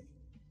toy.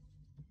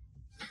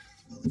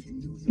 Well, if you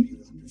knew him,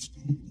 you'd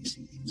understand. You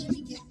see, Let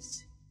me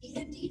guess.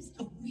 Andy's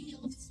a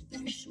real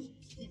special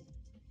kid.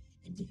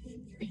 And to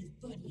him, you're his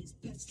buddy, his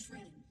best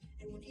friend.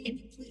 And when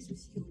Andy plays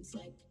with you, it's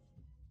like,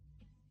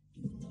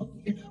 even though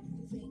you're not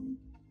moving,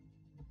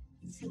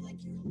 you feel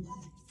like you're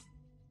alive.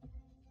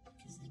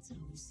 Because that's how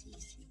he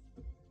sees you.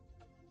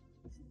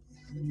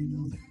 How did you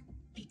know that?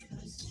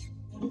 Because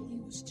Emily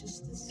was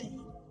just the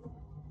same.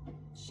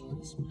 She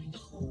was my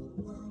whole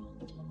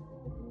world.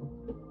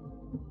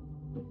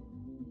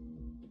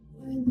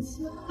 When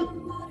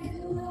somebody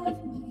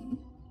loved me,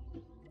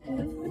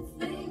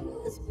 everything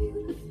was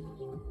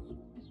beautiful.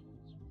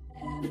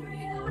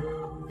 Every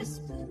hour we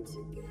spent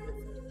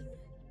together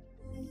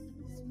was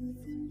within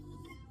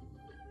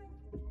my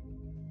heart.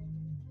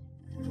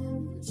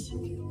 And when she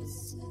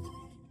was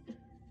sad,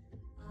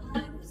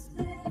 I was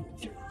there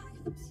to dry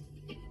her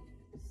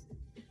tears.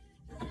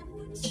 And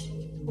when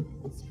she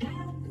was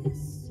happy,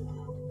 so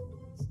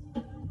was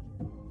I.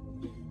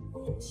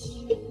 When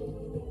she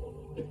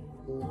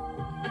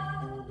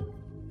loved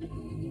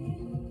me.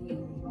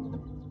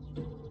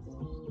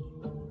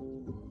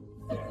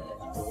 Through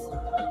the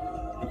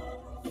sun,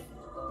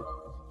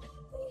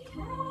 we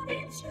had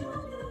each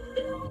other,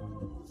 that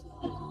was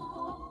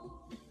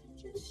all.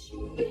 Just she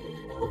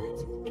and I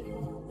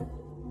together,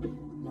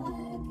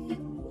 like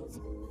it was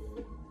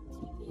meant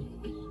to be.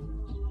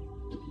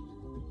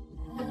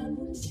 And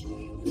when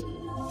she was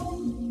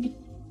lonely,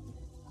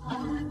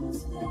 I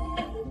was there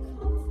to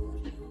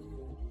comfort her.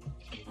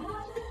 And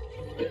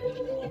I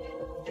knew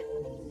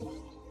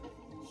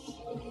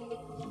she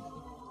loved me.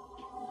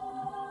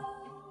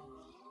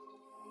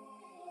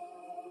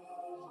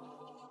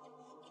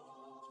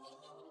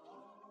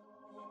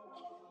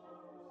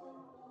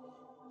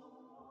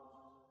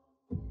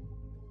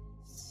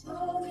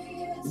 So the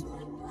years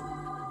went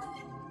by,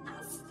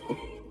 I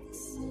stayed the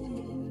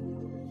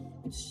same,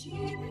 but she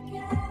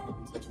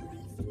began to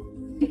drift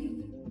away.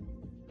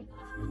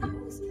 I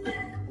was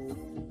left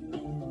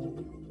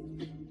alone,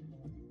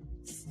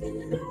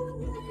 still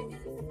waiting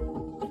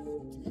for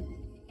the day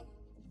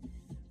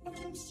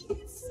when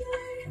she'd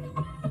say,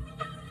 I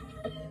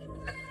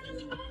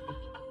will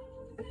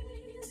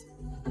always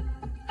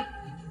love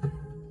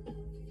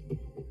you.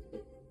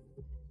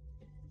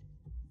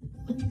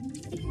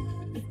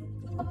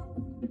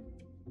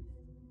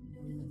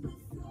 Never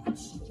thought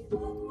she'd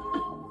look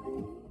my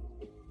way.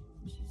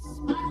 She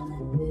smiled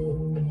at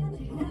me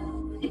and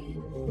held me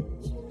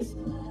just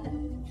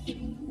like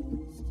she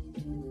used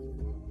to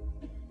do.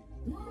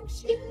 Like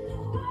she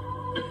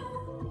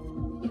loved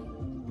me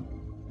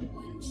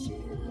when she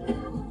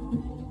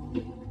loved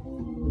me.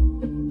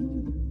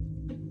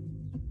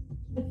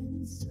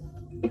 When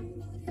somebody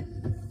loved me,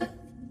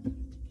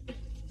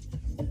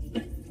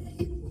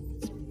 everything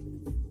was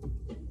beautiful.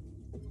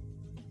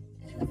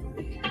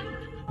 Every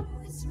hour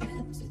we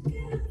spent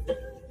together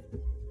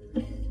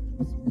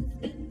lives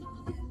within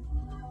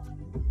my heart.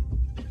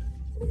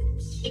 When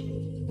she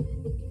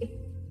loved me.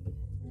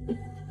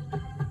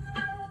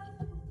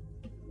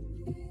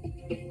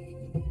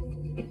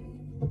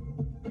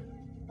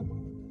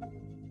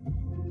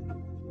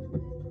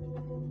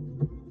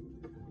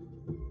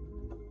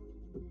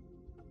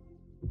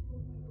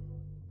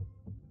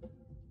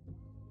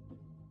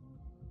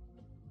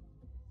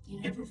 You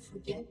never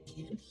forget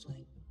kids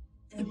like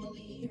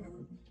Emily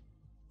or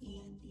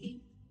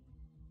Andy,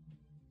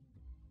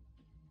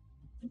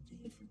 but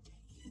they forget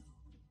you.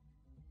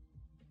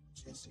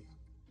 Jessie,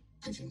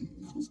 I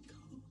didn't know. Go.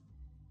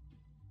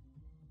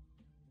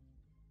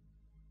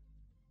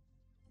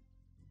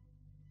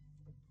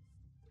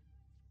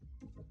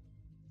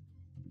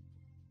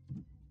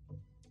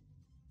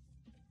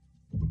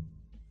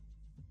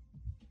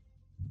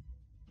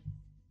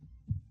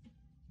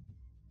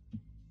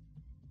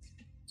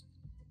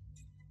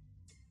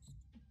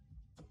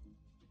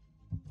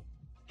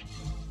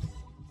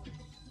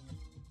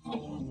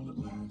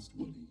 last,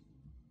 Woody.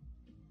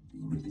 Do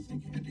you really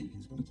think Andy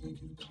is going to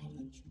take you to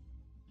college?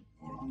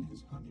 Or on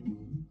his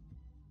honeymoon?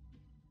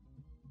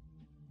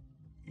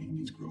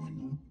 Andy's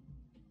growing up,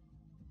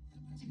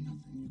 and there's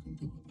nothing you can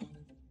do about it.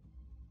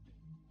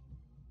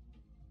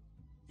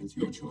 It's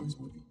your choice,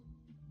 Woody.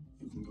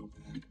 You can go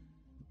back,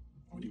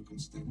 or you can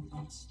stay with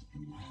us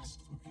and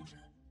last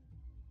forever.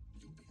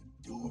 You'll be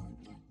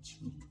adored by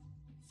children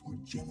for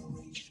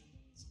generations.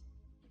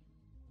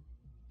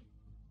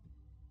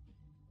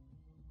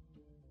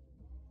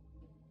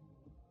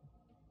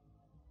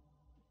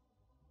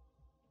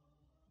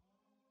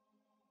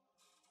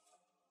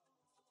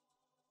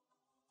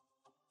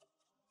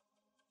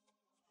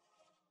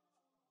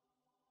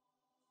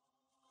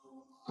 Who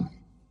am I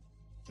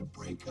to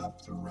break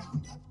up the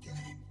Roundup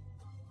gang?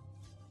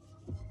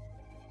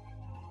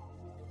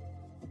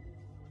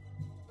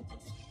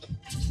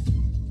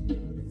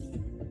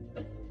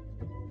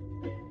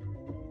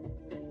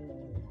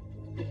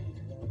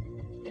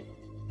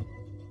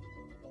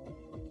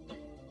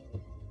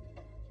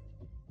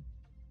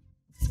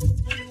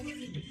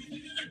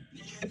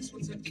 This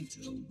one's empty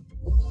too.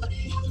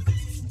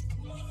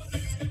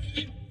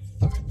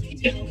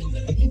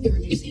 Either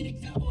you seen a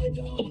cowboy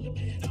doll with a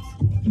bad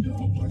arm.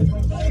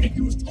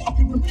 He was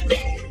talking to me.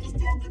 He was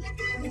talking to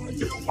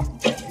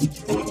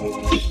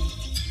me.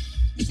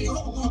 You see,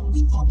 all along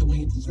we thought the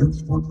way into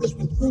Zerg's fortress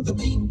was through the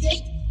main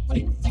gate, but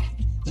in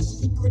fact, the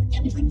secret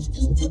entrance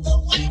is to the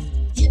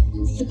left,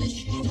 hidden in the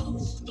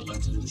shadows. To the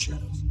left and in the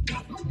shadows.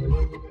 Got it.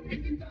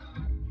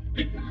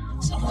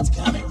 Someone's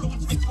coming.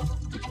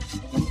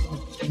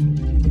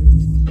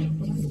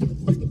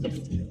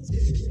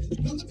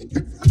 Now let me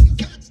confirm the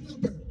fax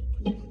number.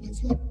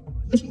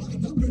 There's a lot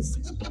of numbers.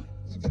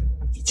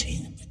 It's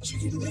him, the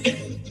chicken.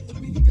 I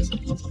mean, he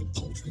doesn't look like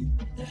poultry.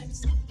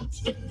 That's a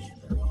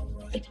kidnapper, all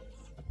right.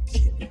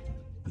 Kidnapper.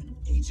 An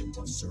agent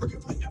of Zerg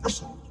if I ever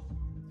saw one.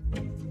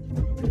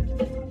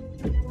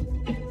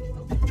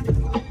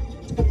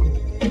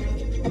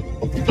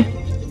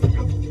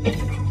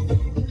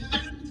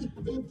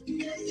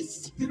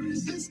 Yes, here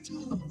is his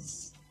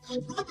toss. I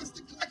promise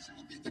the collection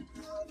will be the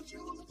crown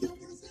jewel of your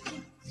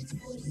museum. It's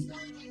for the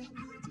sign I have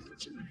your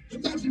attention.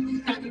 Imagine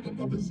we added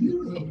another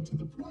zero to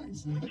the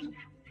price, huh?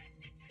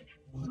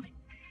 What?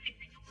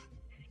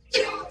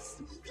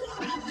 Yes!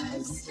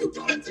 Yes! You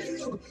got a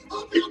deal!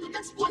 I'll be on the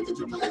next flight to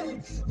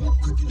Japan! Well,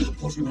 I can have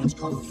Postman's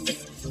car.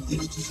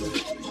 Needless to say,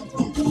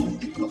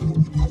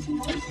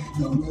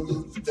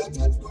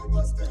 that's my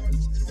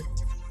mustache.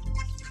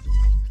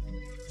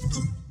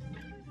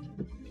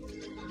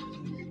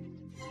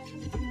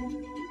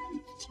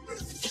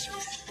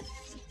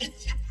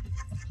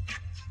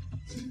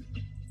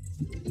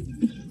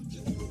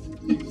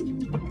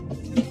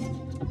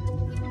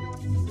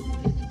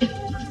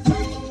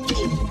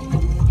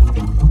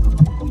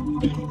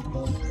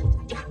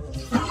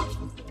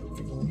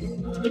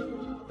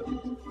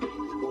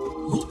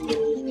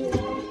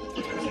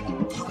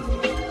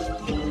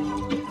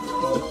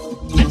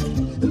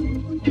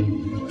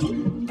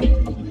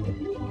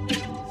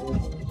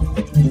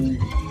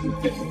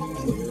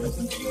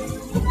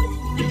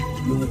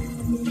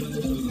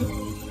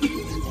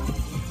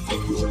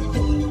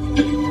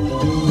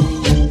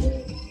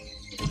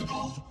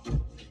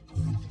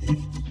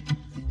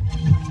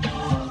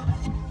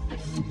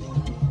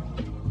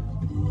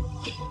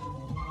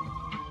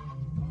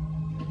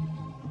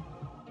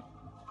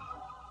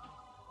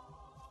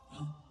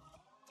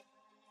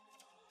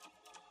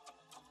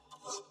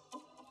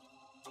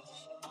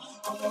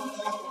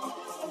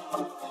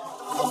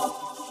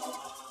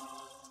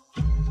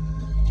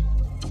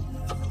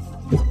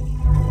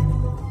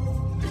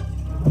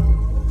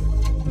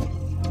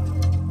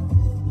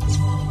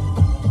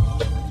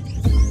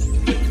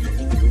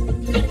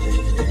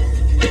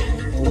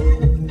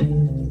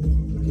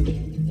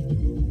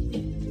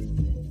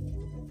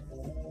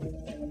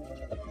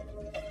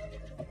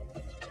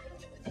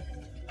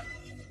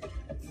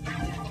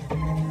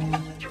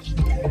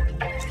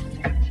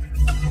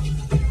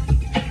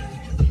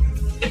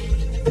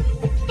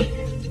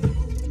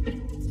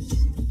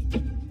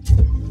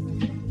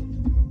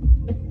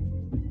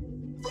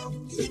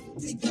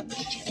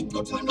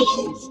 No time to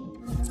lose.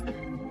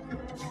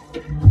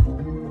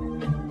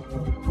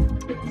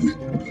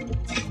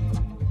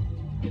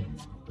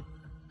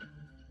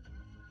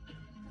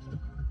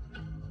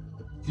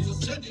 He's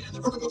ascending in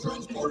the vertical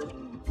transporter.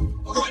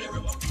 All right,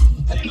 everyone.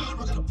 Hang on,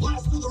 we're gonna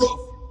blast through the roof.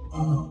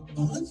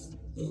 Us?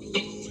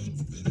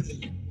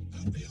 Infinity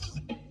and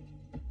beyond.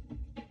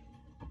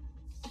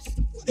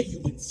 What are you,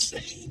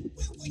 insane?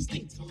 We're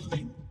wasting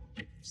time.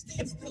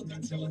 Stand still,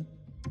 Godzilla.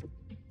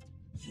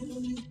 I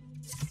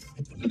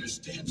don't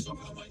understand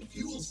somehow my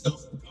fuel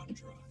cells have gone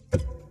dry.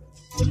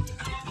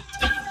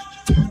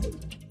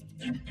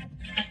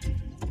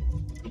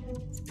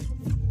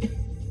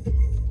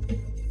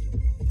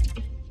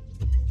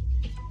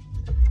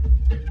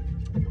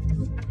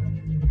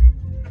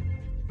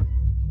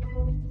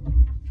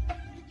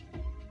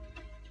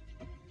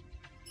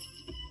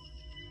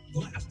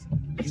 Blast!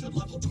 He's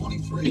unlucky. level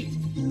 23.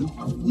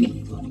 Are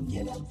we gonna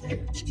get up there?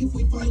 If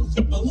we find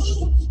some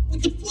balloons, we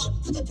can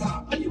float to the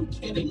top. Are you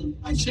kidding?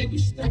 I say we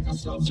stack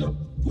ourselves up,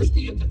 push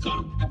the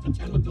intercom, and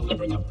pretend we're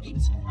delivering a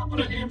pizza. How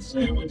about a ham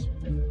sandwich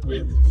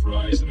with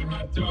fries and a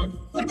hot dog?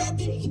 What about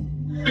me?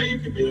 Hey, you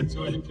can be the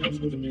toy that comes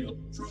with the meal.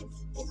 Trump,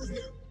 over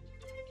here.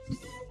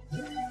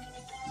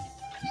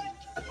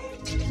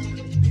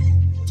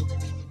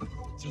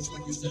 Just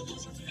like you said,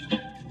 there's a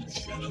man in the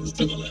shadows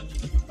to the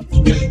left.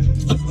 Okay,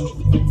 let's go.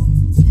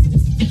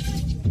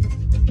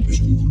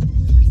 Mission 1.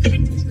 Get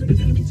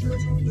infiltrated enemy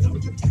territory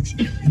without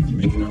detection.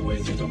 Making our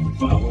way through the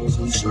bowels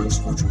of Zerg's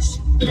fortress.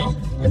 You know,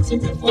 I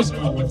think that was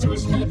how I went to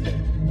his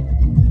head.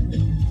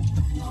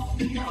 Oh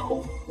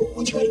no.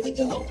 Which way do we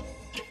go?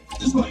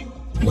 This way.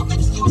 What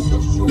makes you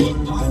so sure?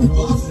 I'm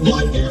Boss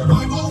Lightyear.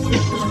 I'm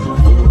always sure.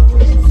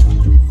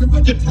 We've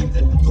been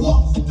detected.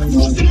 Lost. They're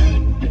closing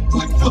in.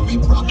 Like dummy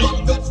prop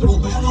on vegetable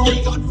man.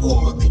 Only got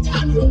 4. Be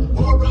done, you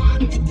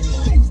moron. And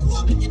guys,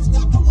 look, it's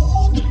not the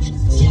wall.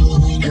 It's the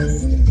elevator.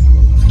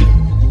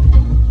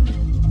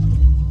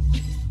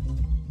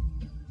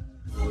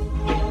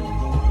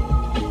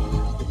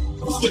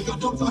 We got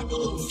no time to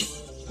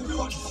lose.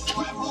 Everyone,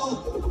 scramble.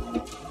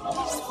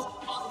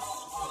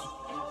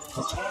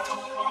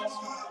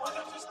 Why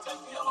not just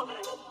take the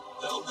elevator?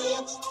 They'll be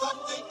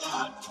expecting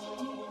that.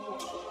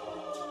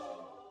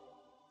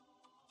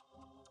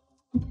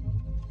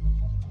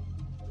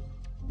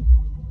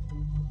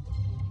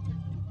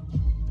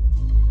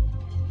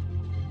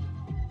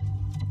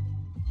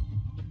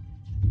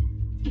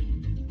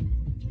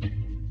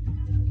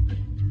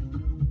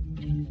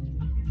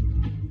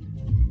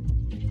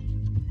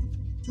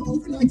 To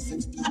overnight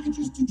 6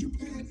 packages to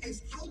Japan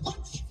is how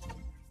much?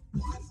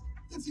 What?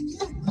 That's a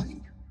yen,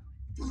 right?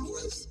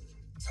 Dollars?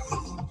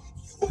 Oh,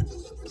 you are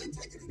deliberately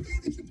taking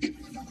advantage of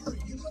people in a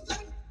hurry. You know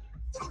that?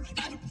 All right,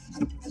 Adam,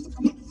 look,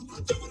 I'm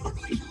doing all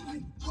right.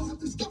 I'll have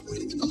the stuff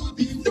waiting in the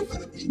lobby, and you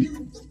better be here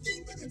in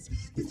 15 minutes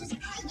because I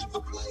have a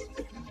plane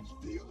to catch.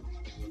 Do you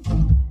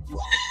Woo!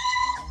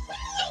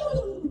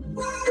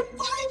 We're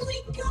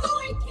finally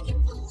going! Can you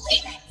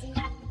believe it?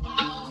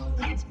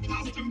 That's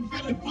custom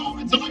fitted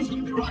moments. I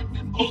should be right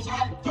in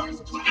bullseye.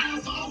 First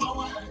class all the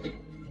way.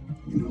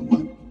 You know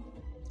what?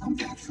 I'm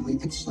actually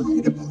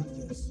excited about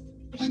this.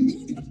 I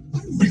mean it. I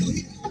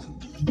really am.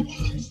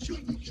 Why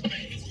shouldn't you be?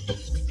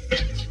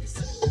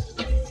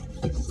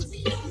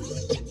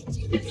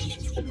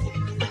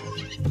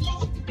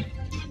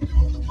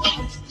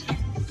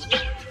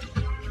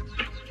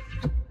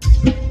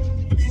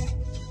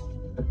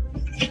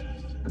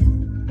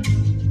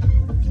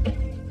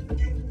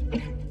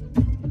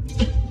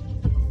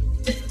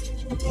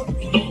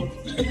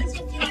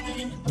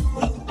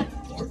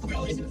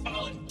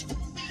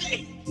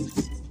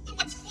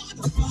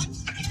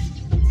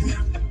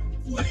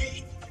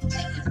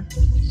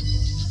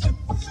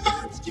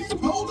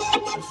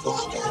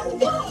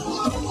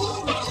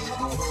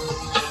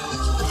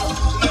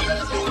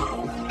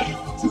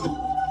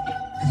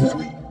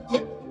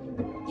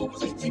 What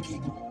was I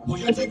thinking?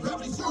 Well,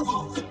 anti-gravity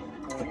servo.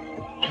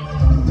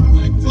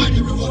 Hang tight,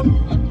 everyone.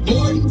 I'm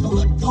going to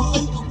let go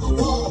of the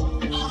wall.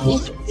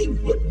 One,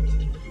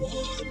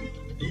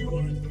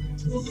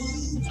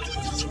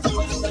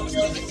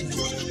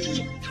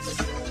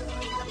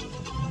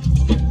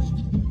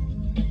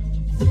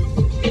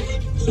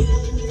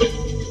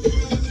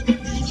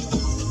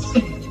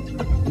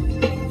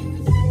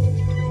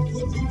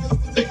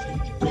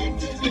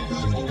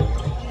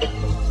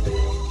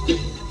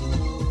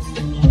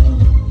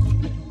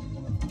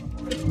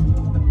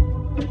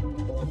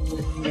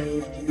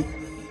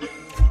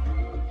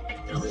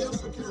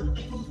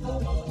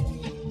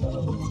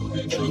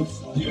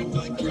 the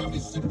anti-gravity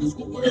sickness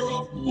will wear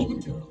off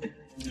momentarily.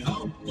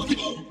 Now, let's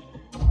go.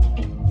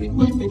 We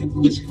might make a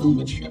glitch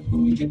helmet check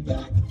when we get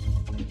back.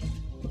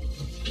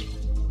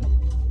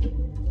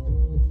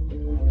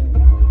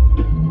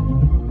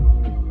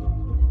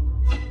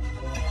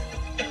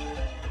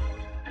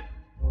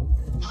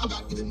 How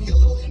about giving me a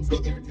little intro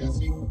there,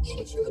 Jesse?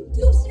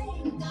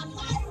 Introducing the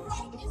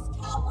high-rightness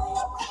cowboy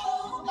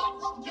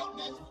around.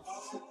 Jonas.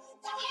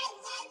 The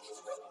high-rightness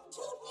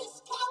root-toothless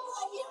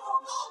cowboy hero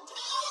of all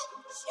time,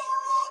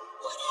 Sheriff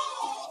Woody!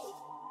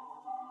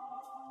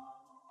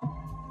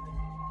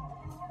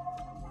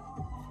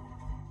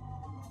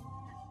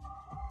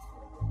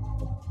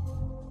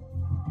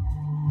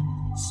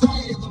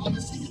 Say, little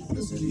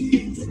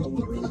Missy,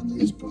 trouble around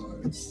these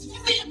parts.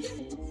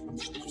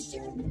 That was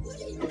Sheriff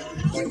Woody around.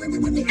 Wait.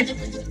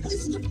 This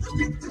is the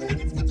perfect plan.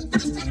 It's got the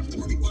best time of the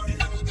movie. We're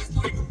in on this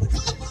time.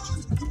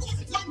 The boys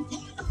is on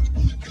fire.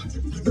 I've got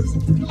your fingers.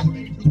 No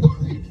need to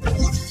worry. What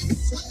do you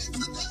say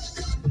today?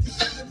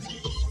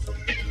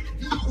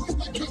 Now, where's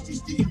my trusty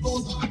Steve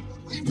Bullseye?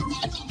 I have to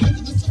ride off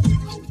into the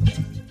sunset.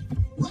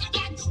 Ride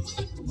like the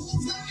wind,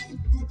 Bullseye.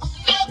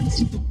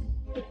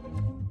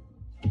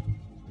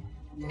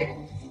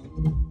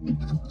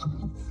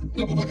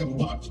 No, I'm gonna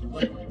watch you.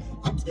 Wait.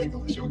 I'm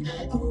ticklish,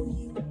 okay? Oh,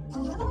 you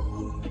are?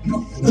 No.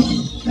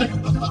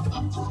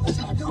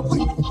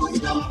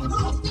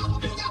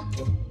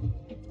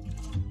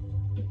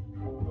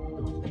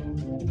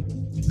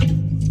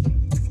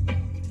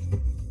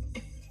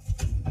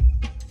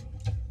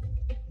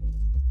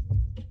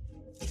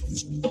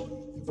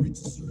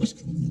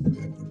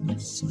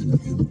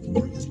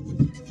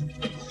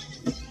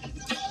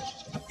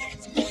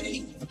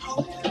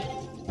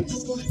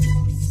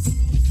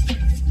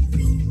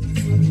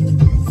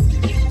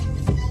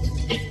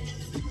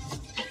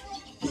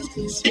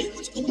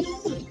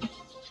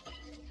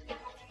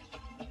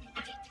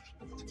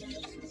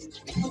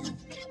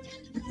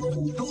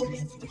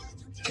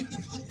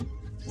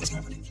 What's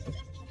happening?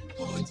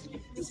 Oh,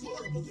 it's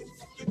horrible.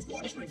 It's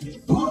torturing me.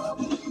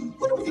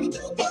 What are we gonna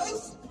do,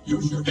 Buzz?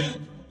 Use your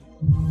head.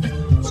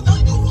 But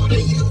I don't want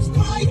to use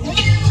my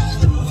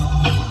head!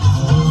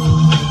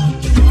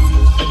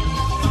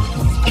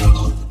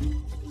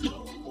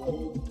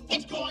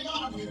 What's going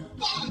on here?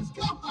 Buzz,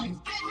 guys, I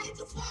need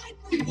to find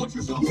me! Watch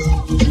yourself.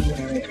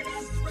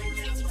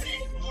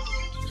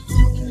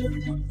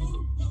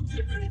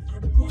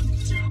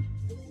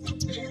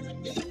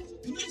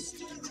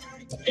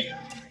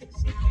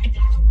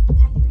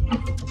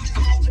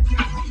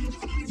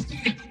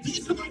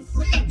 These are my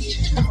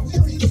friends! Yeah,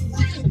 we're his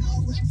friends! No,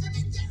 Rex, I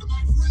mean, they're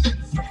my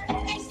friends!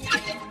 Hey,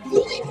 stop it! You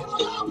leave him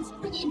alone,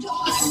 springy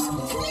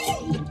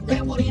dog!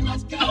 Red Woody,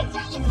 let's go!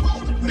 Found the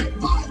phone! Red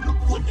Buzz,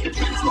 put the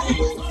gas on!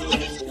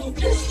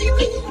 You're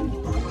sleeping!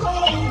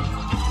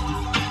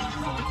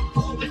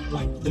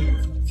 Right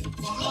there.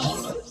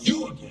 Oh,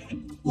 you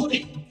again.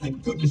 Woody,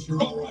 thank goodness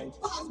you're all right.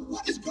 Buzz,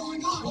 what is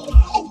going on?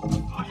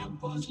 Oh, I am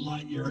Buzz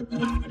Lightyear,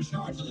 and I'm in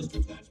charge of this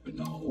detachment.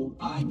 No,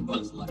 I'm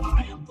Buzz Lightyear.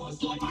 I am Buzz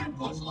Lightyear. I'm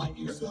Buzz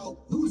Lightyear.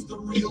 So, who's the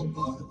real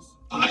Buzz?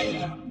 I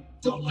am.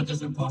 Don't let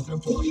this imposter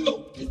fool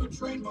you. He's been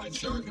trained by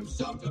Shark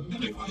himself to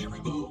mimic my every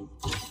move.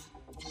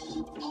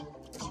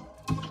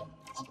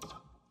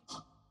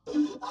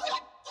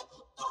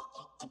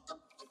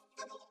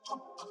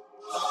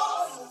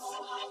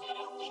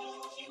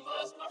 She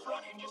was my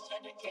friend and just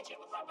had to catch it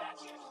with my back.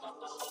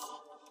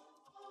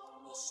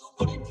 Will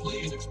somebody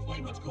please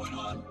explain what's going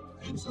on?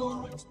 It's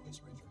all right,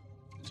 Space Ranger.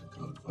 It's a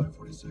code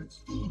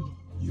 546.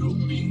 You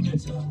mean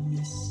it's a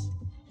miss?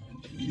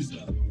 And he's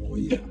a, oh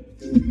yeah.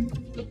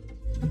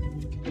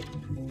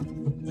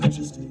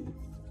 Majesty.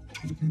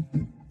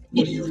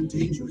 What are you in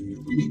danger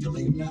here? We need to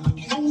leave now.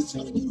 I was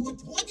telling you to a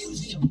toy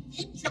museum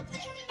in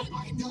Japan.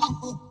 I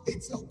know.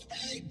 It's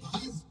okay,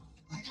 Buzz.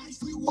 I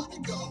actually want to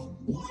go.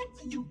 What?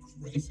 Are you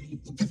crazy?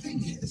 But the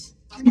thing is,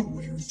 I'm a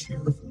rare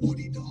Sheriff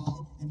Woody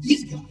doll, and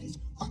these guys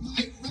are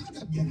my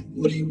roundup gang.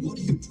 Woody, what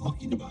are you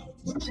talking about?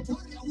 What am I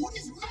talking about?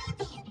 Woody's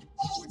Roundup.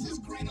 Oh, it's this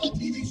great old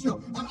TV show,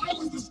 and I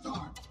was the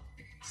star.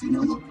 See,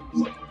 now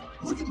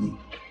look at me.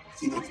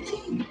 See, that's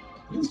me.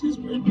 This is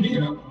weird me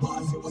out.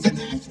 Buzz, it was a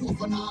national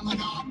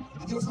phenomenon.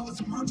 And there was all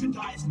this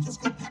merchandise that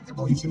just got packed up.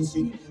 Oh, you should have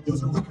seen it. There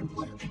was a record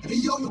player and a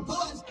yo-yo.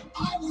 Buzz,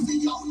 I was a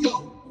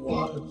yo-yo.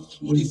 Was.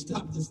 Woody,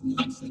 stop this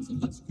nonsense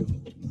and let's go.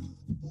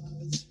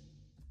 Buzz,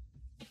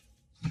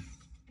 I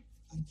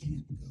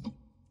can't go.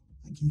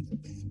 I can't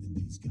abandon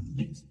these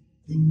guys.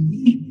 They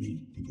need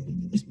me to get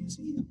into this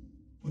museum.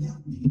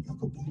 Without me, they'll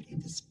go back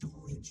into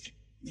storage.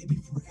 Maybe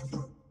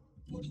forever.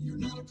 Woody, you're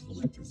not a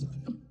collector's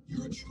item.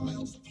 You're a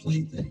child's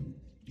plaything.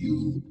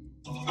 You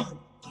are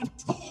a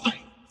toy.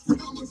 For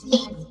how much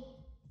longer?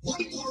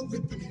 One more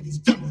rip and he's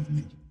done with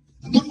me.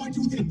 And what do I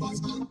do then,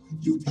 Buzz, huh?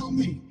 You tell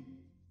me.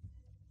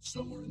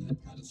 Somewhere in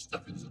that padded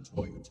stuff is a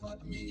toy who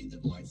taught me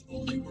that life's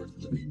only worth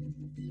living if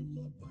you're being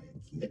loved by a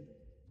kid.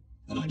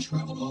 And I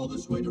traveled all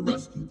this way to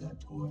rescue that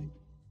toy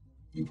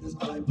because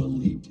I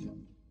believed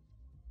him.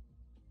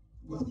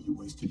 Well, you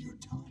wasted your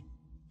time.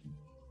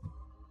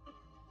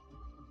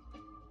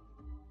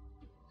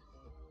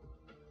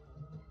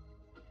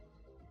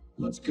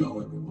 Let's go,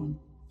 everyone.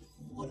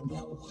 What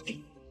about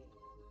Woody?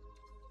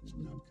 He's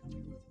not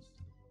coming with us.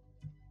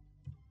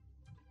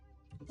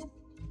 But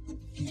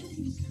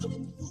Andy's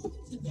coming home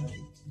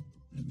tonight.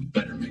 And we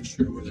better make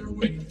sure we're there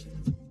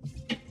waiting.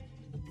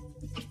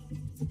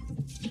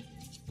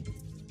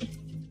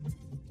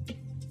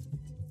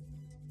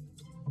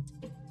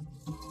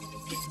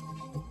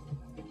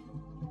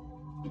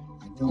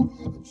 I don't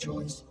have a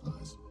choice,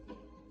 Buzz.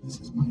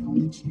 This is my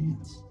only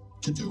chance.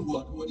 To do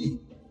what, Woody?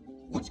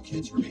 Watch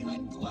kids from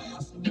behind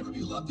glass and never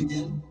be loved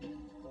again?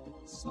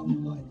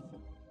 Some life.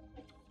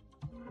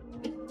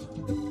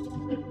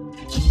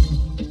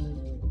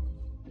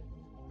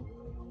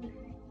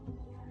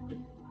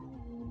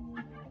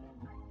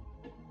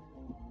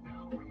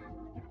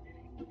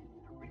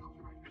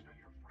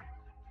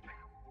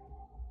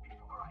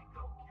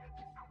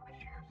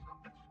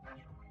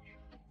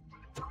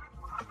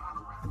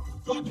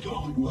 Good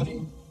going,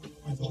 Woody.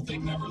 I thought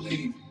they'd never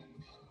leave.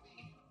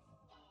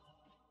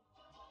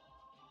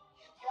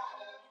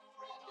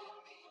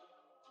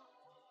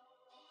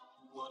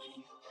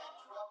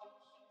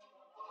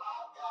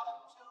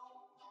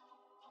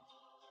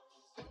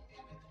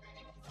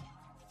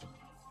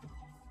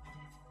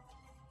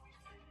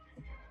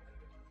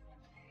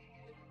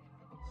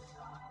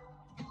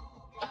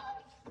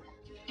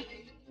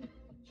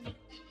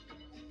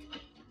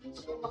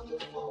 Some other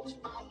folks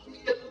might be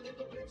a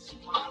little bit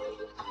smarter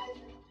than I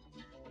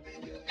am.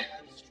 Maybe a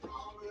hand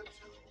stronger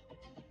too.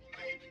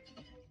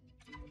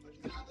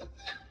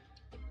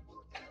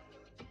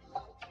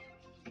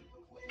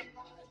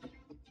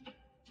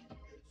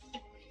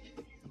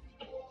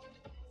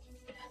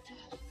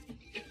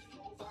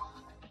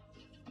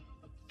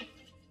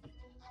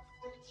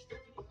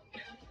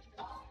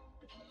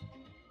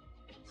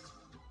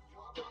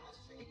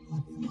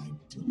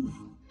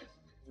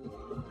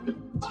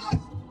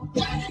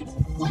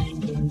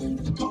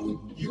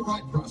 you're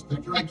right,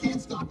 Prospector. I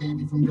can't stop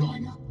Andy from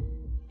growing up.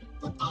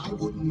 But I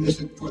wouldn't miss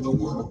it for the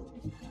world.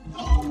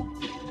 No!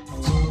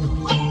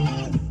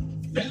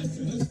 Yes,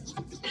 yes.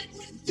 I'm coming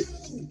with you!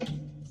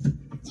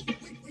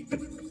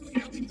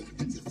 Wait, I'll be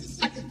back in just a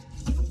second.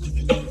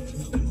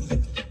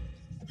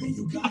 Hey,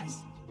 you guys.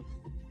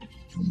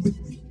 Come with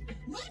me.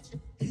 What?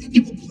 Andy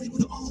will play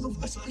with all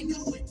of us, I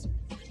know it.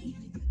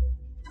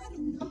 I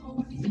don't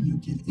know. Wouldn't you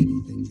give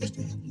anything just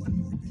to have one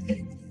more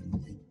day with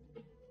Emily?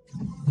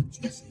 Come on,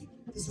 Jesse.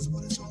 This is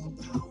what it's all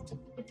about.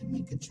 To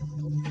make a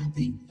child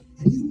happy.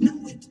 And you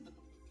know it.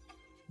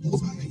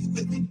 Bullseye, are you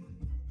with me?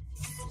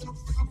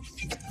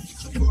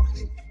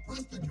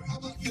 Prospector, how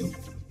about you?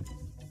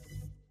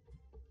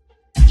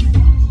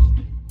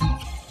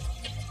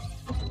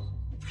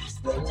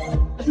 Prospector,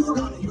 you're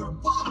out of your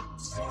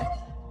box.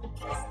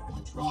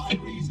 I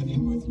tried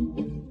reasoning with you,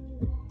 Woody,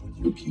 but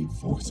you keep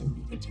forcing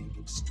me to take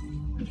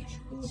extreme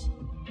measures.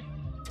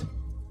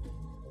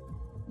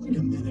 Wait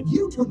a minute,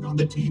 you turned on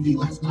the TV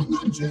last night,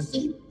 not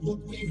Jesse. Look,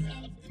 we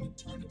have an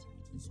eternity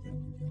to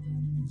spend together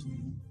in the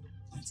museum.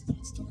 Let's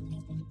not start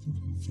off by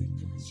pointing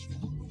fingers,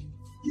 shall we?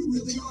 You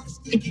really are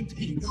stinky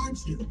pig, aren't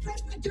you?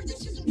 Prospector,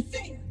 this isn't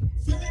fair.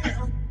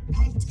 Fair?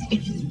 I'll tell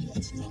you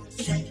what's not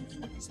fair.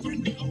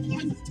 Spending a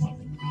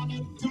lifetime on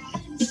a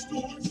dime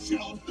store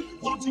shelf,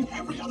 watching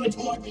every other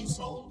toy be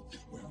sold.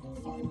 Well,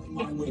 finally,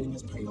 my waiting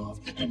is paid off,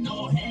 and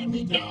no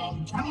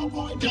hand-me-down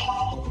cowboy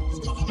doll is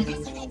gonna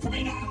mess it up for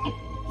me now.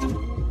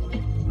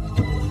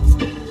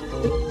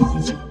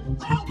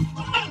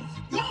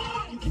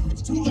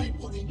 It's too late,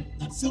 Woody.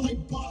 That silly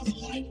Buzz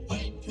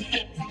Lightweight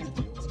can't help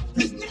it.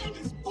 His name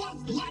is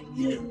Buzz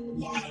Lightyear.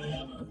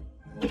 Whatever.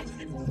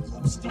 Maybe the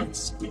upstart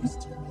space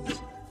toys.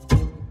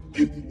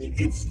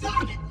 It's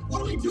stuck. What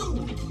do we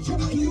do?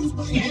 Should I use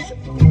my head?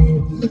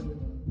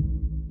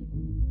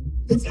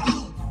 It's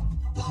out.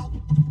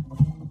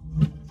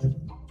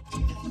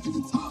 Look at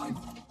the time.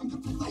 I'm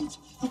gonna be late.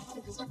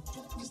 Because I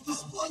don't miss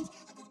this flight.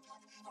 I'm gonna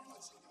pack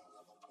everyone's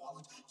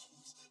wallet,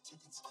 keys,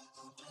 tickets,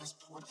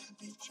 passport,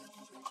 beef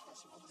jerky, drink,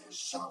 over there,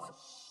 shower.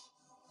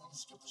 I'll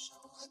skip the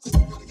shower. I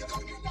gotta get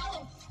out of here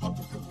now.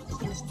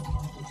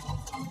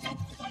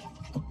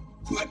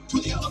 Quick, to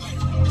the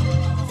elevator.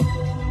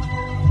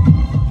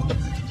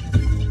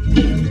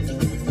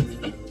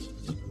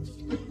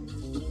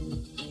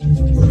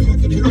 Hurry, I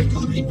can hear it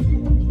coming.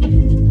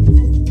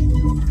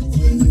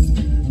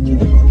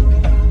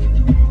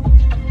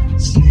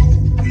 So,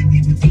 we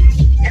need to finish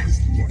last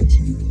night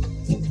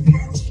for the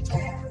last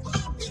time.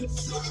 I'm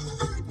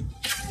absurd.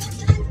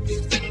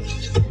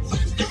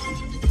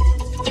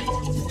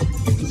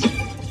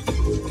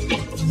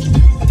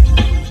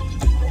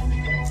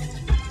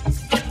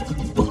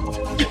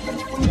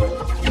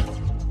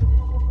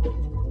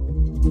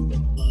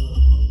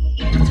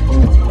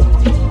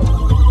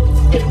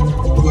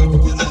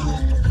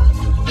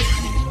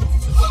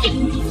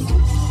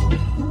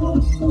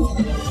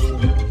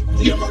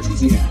 The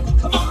emergency act,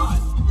 come on!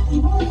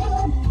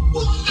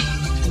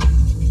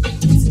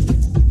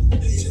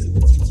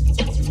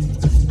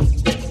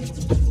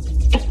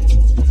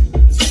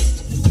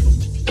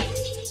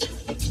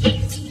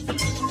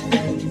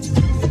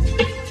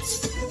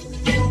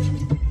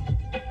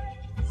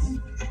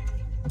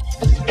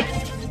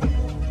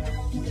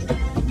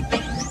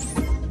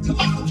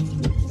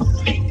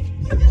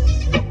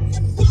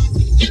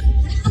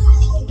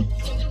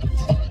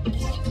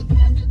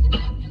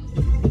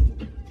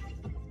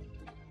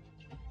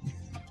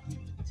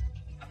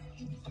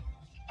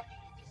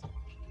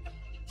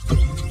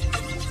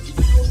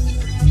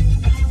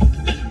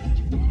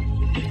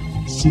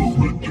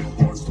 Surrender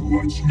us to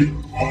let you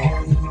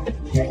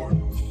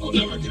I'll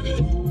never give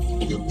in.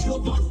 You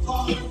killed my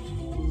father.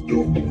 No,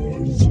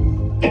 boys.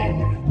 I am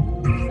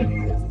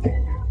your father.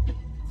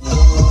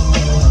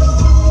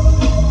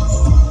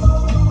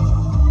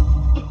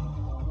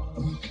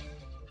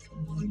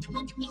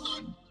 Come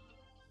on.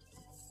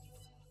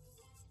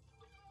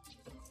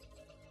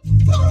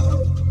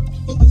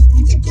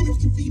 You could have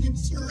defeated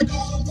Sir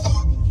all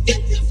along. You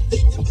just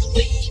need to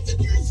believe in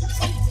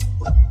yourself.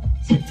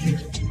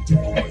 Prepare to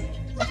die.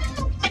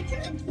 I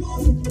can't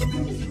move.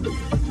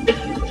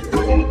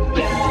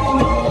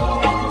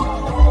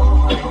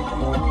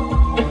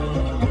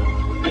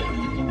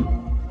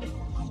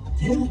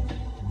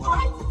 I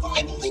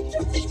finally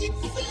defeated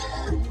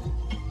Sir.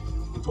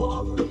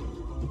 Father.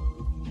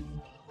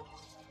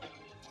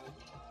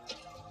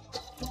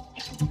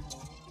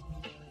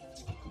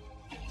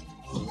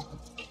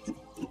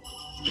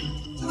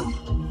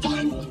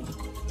 Finally.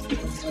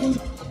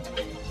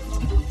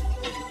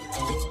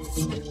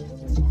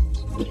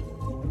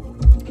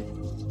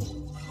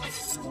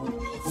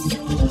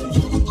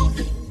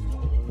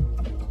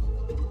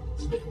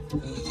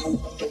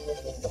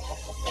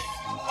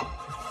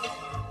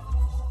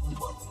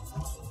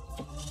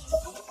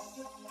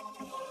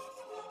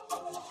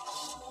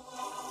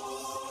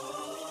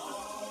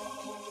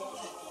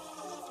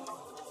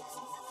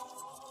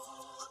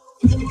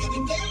 We're gonna get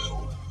it down.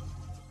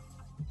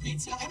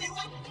 Pizza,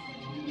 anyone?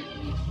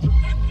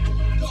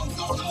 Go.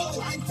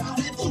 I got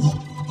it.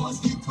 Buzz,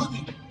 you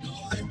coming? No,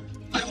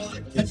 I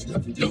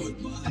have to do with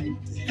my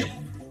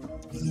dad.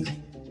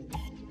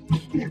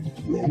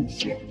 Wrong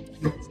son.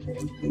 That's my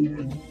boy.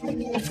 No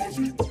more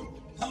money.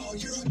 Oh,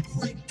 you're a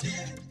great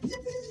dad.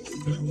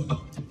 Yippee. Very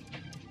well.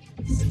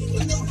 You think you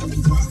know how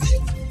to cry?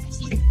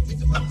 Sleep, think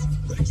the mouse,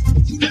 right?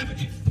 You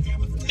navigate.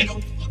 Ham and potato,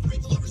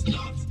 operate the lever's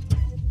knobs.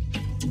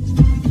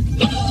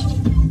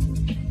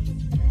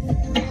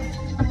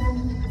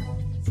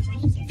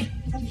 Stranger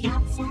from the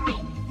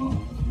outside.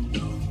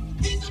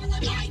 He's on the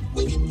red light.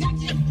 We can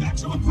catch him.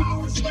 Maximum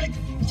power, Slick.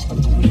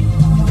 Hurry!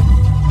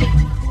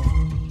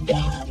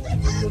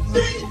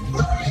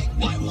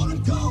 Why won't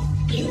it go?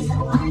 Use a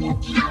lot of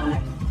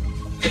power.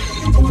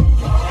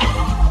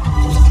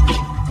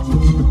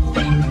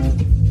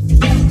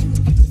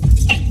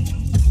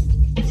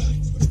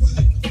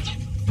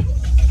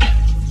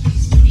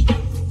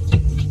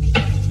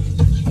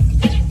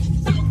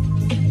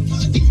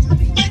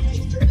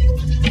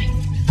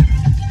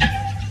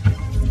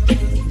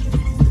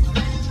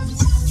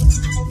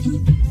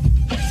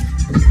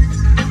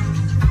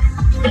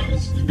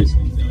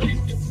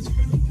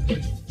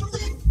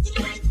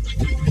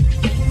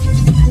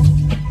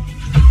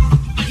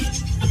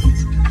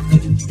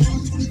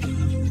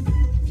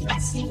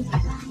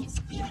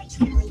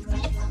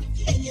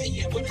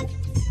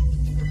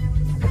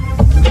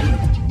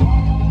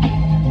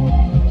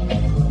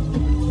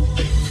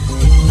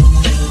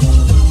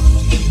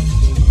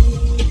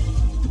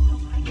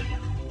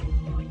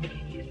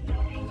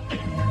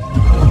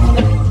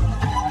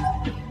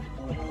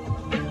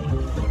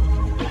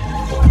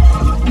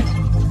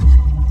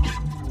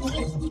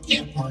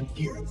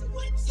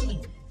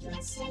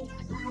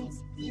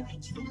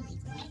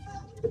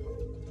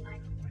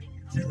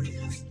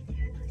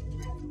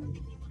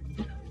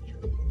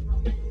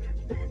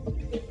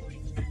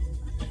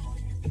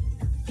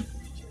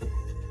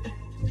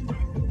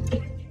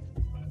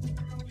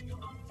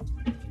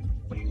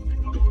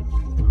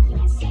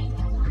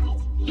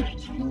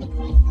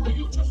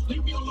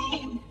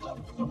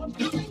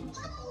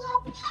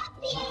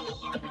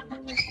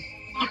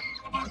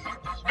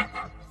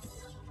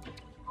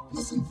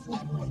 Listen,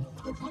 Flatboy,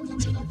 the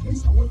contents of that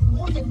case are worth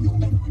more than you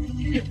make in a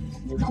year.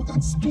 You got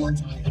that sport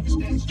tie, and be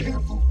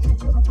careful.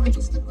 If you're trying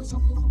to stick with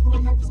something, don't put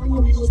on that, because I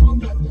know he goes wrong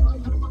back there. I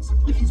had a box of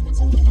cookies once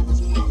and he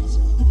was close.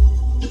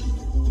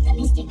 The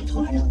mystic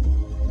portal.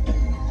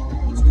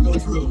 Once we go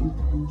through,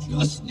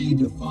 just need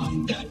to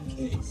find that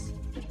case.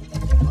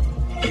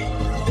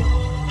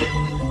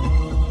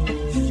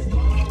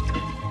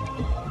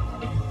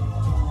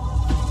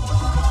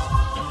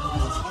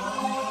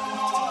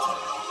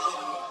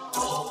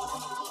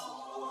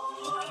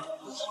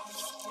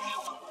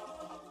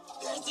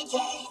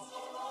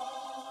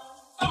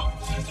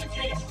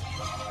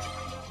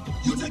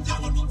 You take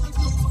that one, we'll take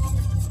this one.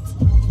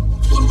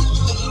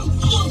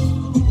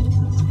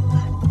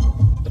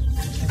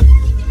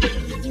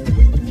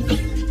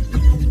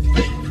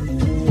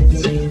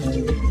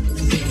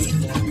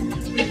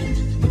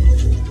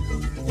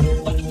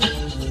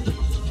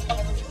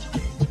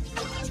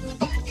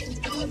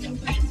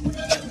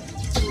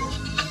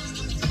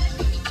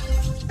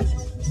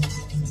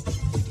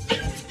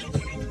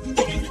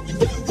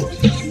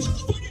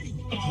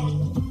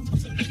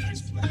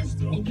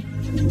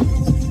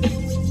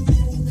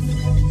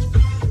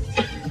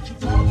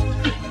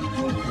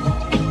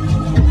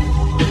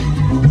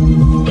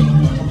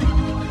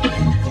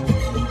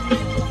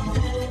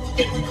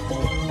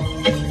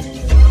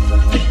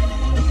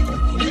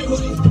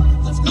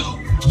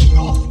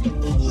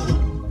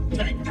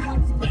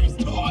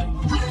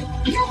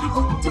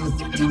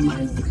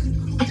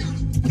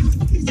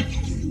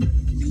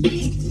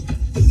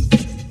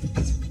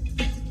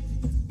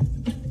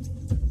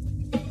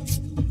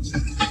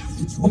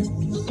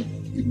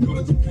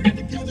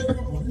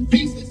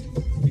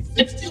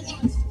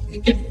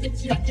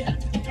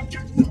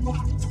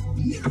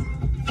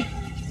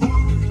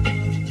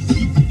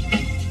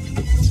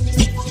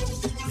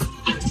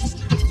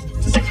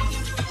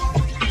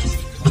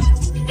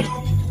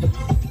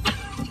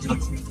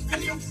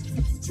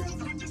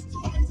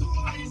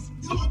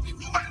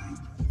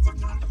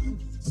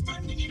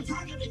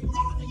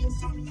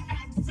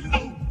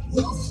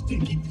 Well,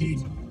 Stinky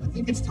Pete, I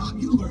think it's time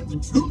you learned the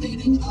true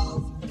meaning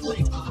of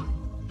playtime.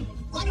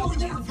 Right over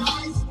there,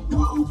 guys!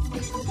 No!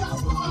 No!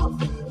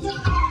 No!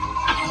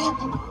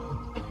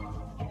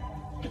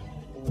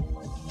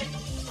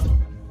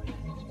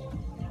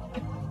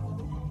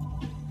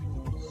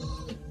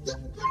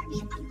 Look,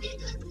 Barbie, a big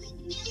ugly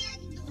man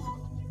doll.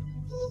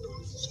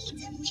 Ooh, he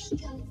needs a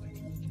makeover.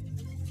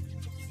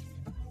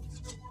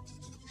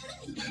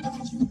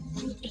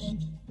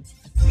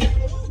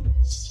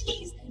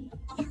 She's an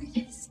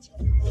artist.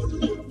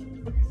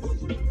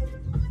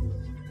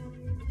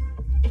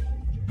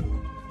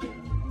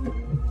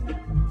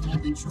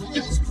 Happy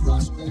trails,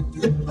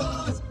 Prospector.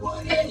 Buzz,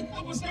 what? Hey,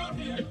 I was out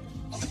here.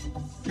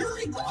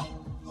 hurry!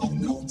 Oh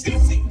no,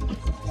 Jesse!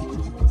 Come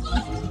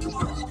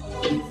on!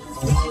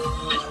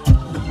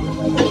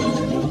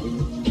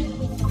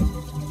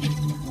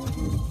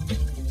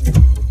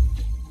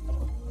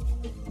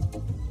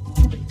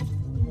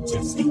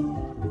 Jesse!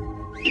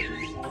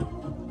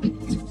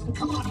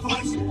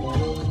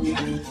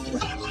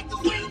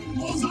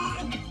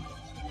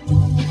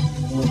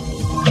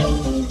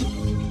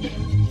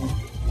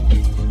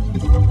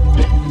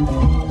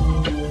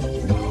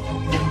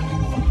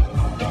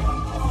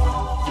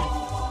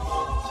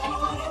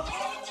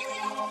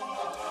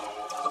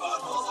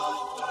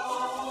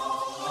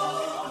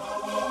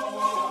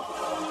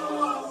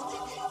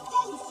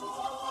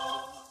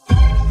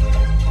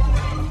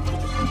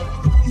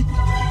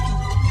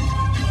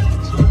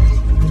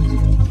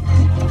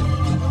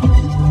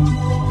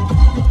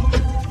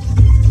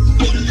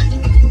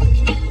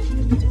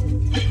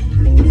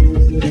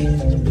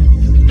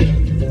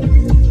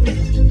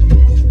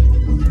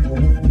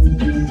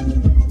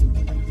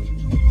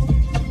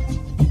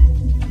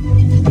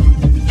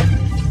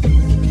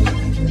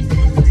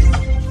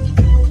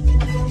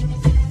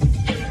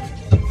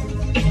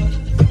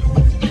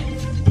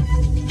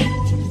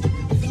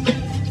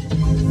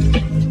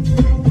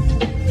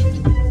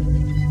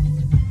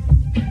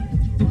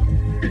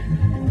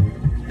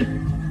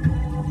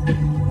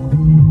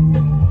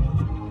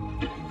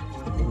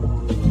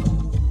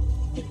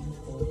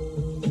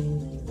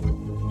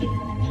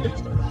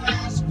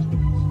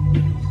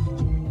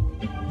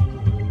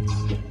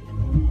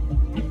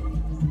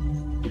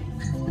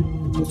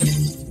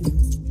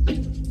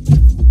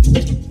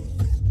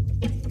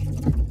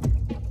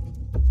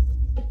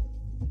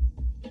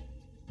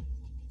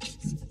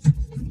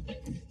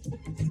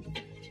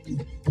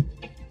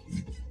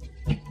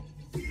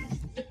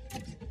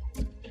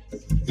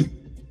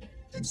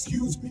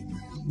 Excuse me,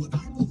 ma'am, but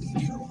I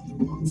believe you're on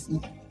the wrong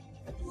flight.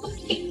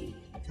 Woody,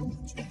 Come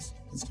on, Jess.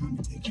 It's time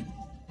to take you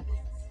home.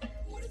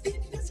 what if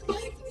Andy doesn't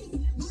like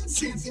me?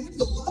 Nonsense, Andy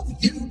will love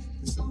you.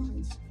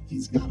 Besides,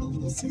 he's got a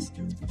little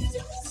sister. He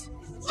does?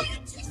 Why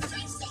don't you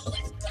say so?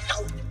 Let's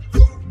go!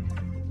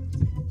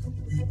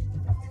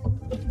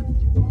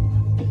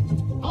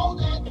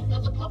 Hold it.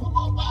 There's a couple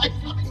more bags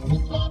coming from the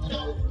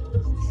terminal.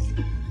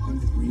 Okay, on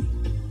three.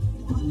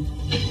 One,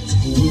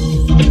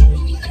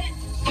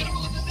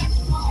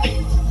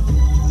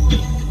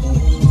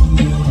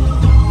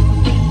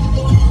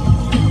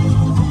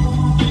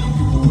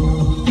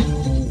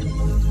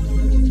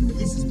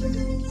 this is bad.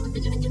 How are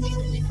we gonna get out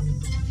of here?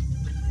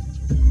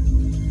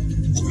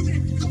 Over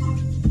there, come on.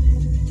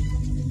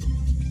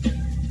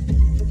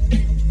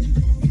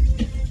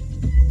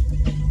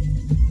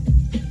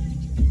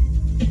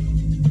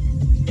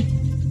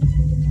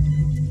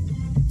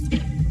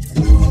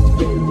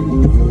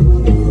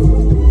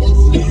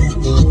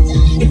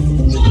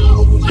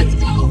 No! Let's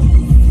go!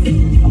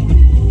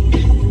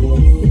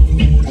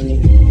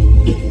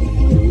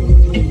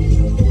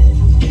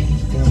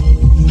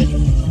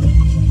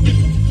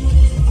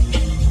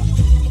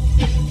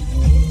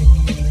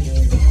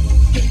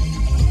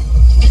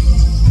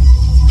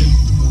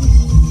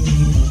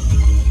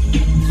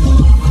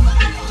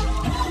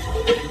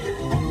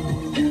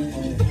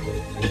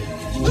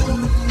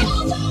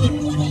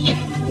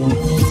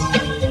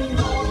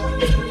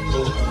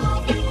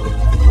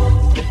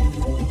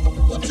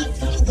 What's it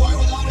for the boy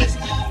without his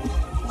hat?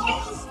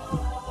 Let's go.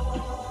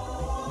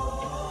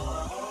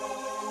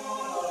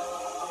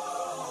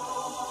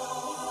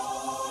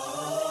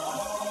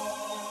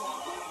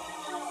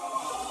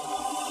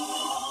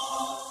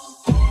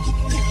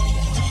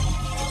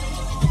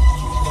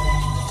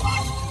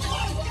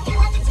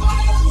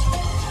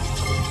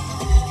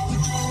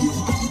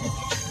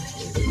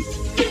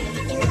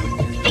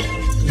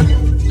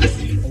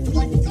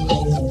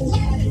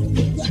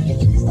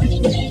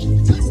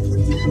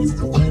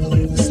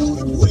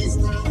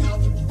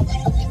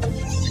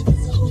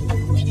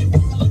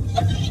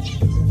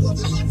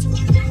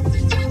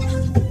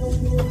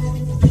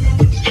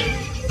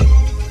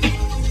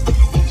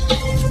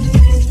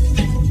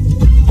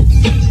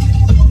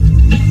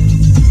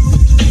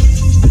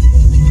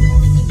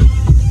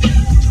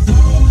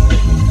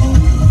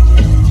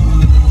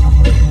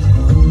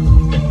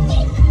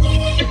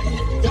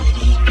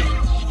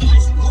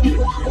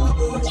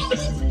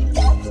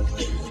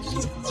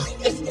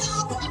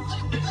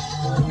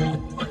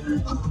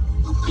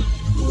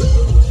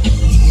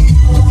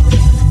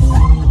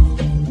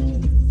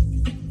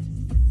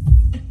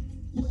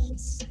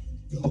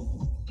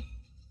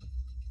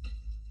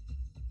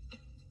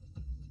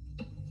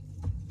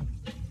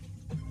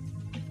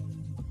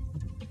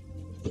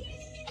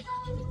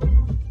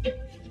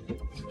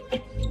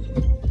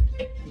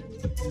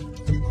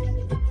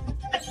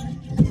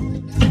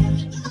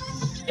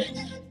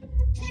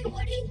 Hey,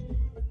 Woody.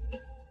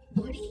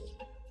 Woody?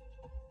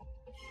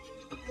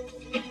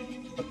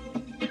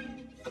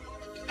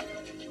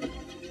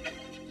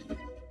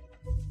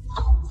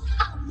 Oh,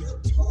 wow, new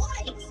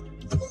toys.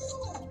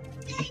 Cool.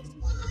 Thanks,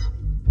 Mom.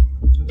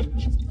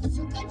 It's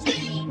Bazooka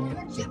Jane and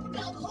her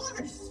chip-filled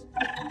horse.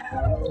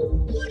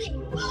 Woody,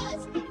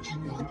 Buzz,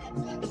 and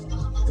welcome to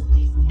Extrema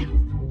Space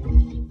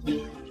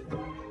Camp.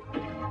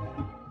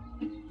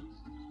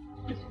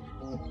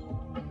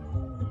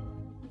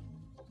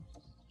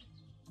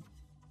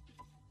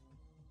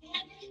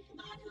 Andy, come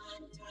on,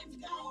 hon. Time to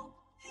go.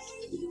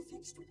 Hey, you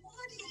fixed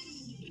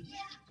Woody. Yeah,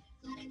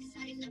 not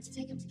excited enough to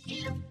take him to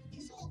camp.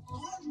 His whole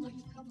arm might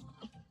come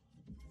off.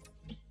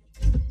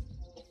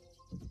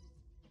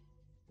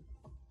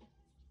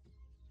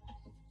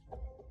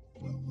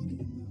 Well, what do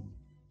you know?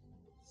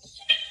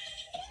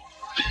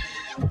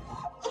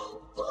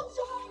 Oh,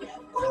 bullseye!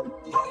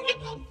 We're part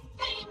of the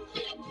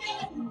family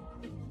again!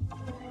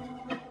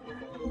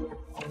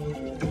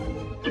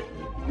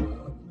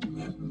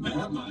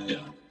 Ma'am,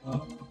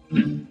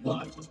 well,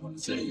 I just want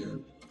to say you're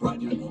a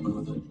bright young woman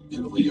with a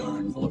beautiful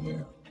yarn full of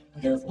hair. A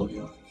hair full of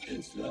yarn.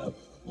 It's,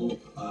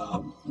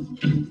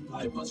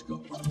 I must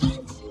go. Aren't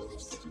you the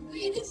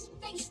sweetest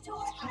space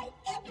toy I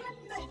ever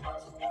met?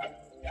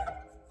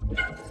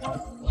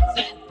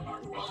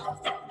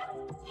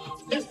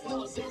 This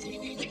fellow says he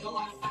needs to go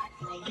out back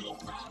for a little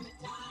private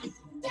time.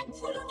 That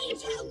critter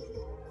needs help!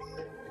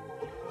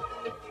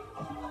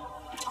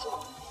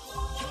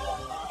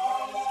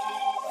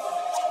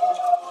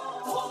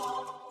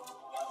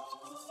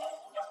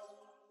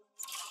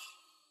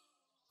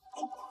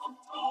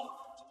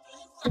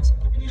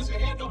 Use a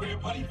hand over here,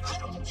 buddy. I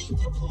don't need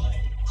to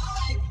play.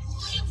 I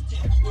lived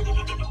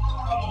it.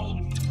 Oh,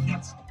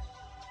 nuts.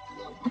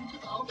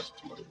 House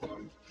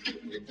 21.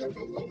 We got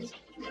the lowest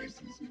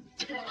prices in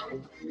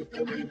town.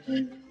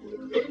 Everything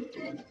we're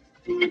renting.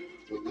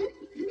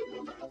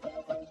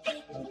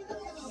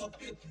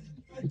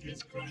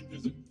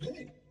 isn't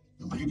big.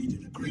 The lady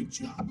did a great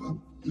job.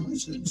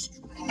 Nice and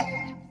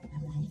strong.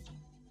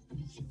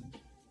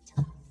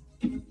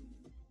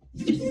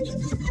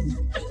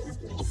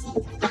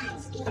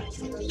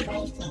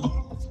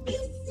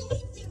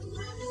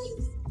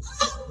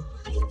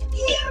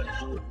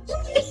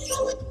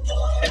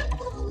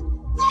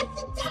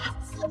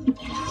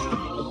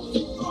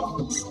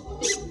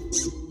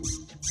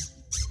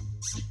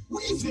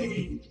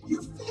 Weezy,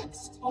 you're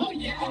fixed. Oh,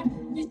 yeah.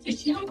 Mr.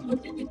 Shark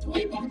looked in the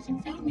toy box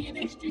and found me an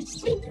extra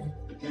sticker.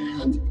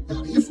 And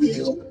how do you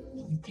feel?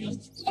 Well, it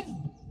feels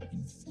swell.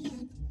 In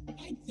fact,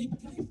 I think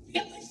I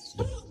feel a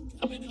song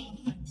coming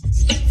on.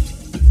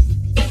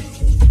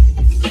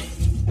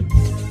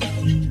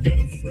 You've got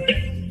a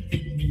friend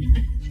in me.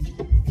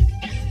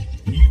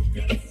 You've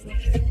got a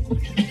friend in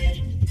me.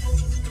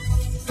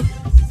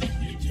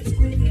 You just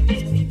remember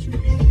what you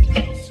wrote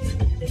last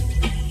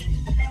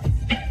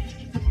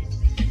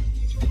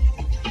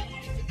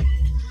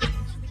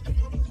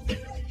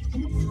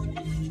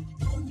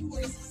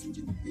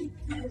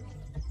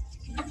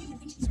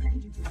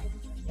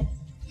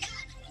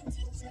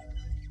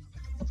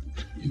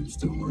You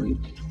still worried?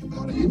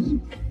 About Amy?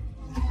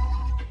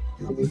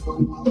 It'll be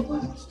fun while it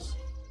lasts.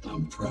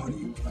 I'm proud of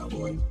you,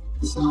 cowboy.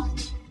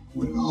 Besides,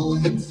 when it all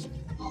ends,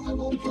 I'll have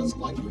old Buzz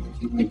Lightyear to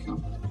keep me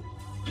company.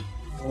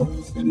 For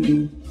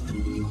infinity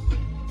and beyond.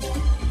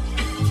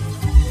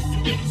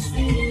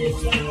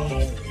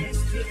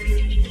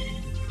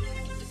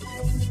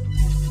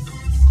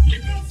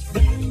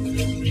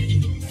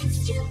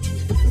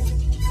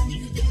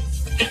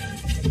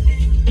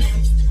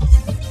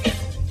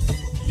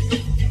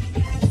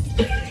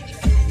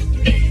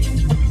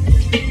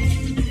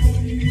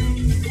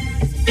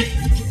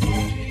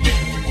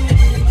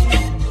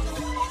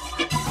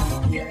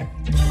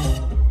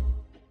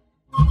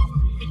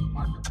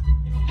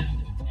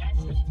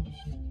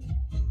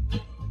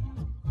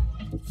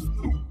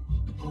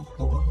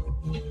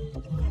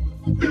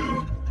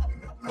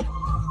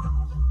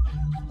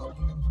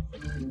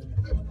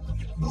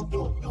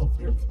 No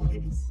fear,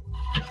 please.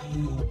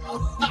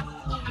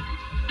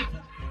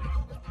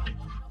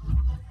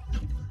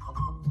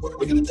 What are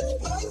we gonna do,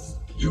 Buzz?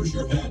 Use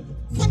your head.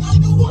 But I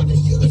don't want to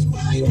use my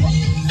hand.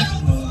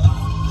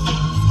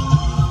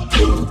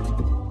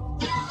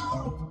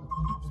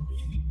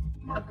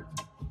 Marker.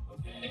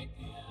 Okay, and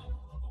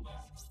go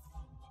back.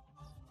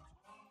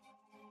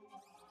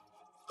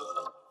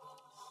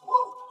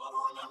 Whoa, I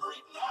don't remember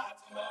eating that.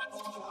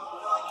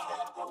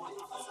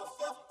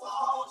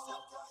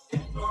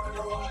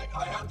 You're right.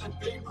 I had that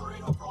big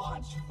burrito for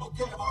lunch.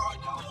 Okay, I'm all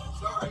right now.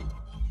 Sorry.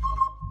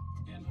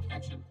 And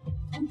action.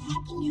 I'm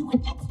packing you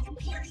an extra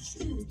pair of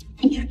shoes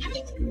and your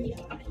angry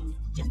eyes,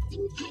 just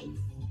in case.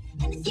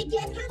 And if you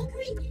get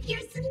hungry,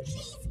 here's some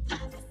cheese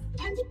puffs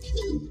and a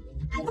key.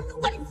 I don't know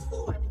what it's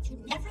for, but you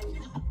never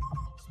know.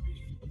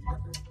 Speed,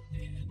 marker,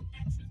 and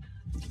action.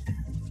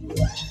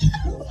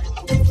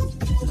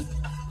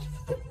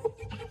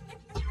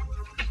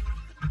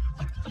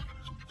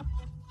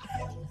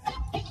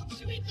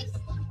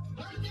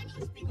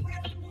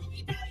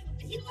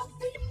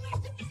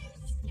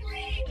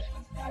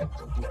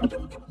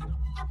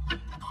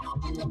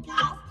 And the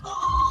golf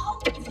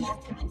ball, if you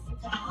have time for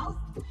golf,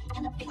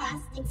 and a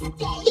plastic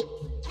steak,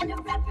 and a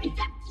rubber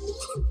ducky,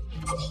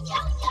 and a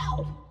yo-yo.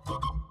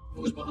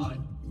 Who's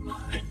behind?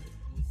 Mine.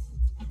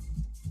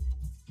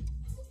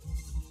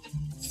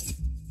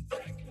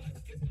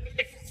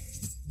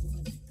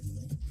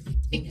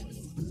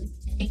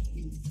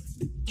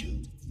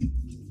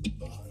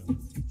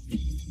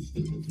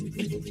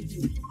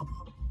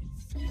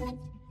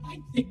 I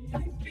think I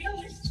feel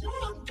a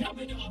song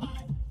coming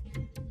on.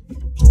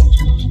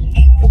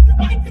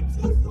 I'm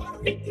so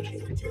sorry. Did I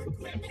hurt your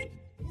equipment?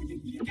 Oh,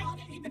 you got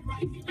it even right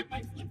here with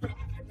my flipper.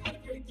 I'm not a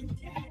very good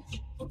catch.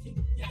 Okay,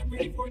 yeah, I'm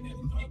ready for it now.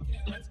 Okay,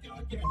 let's go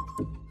again.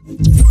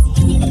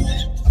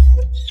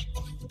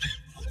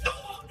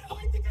 Oh no, I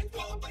think I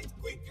swallowed my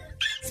squeaker.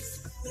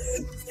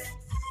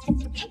 And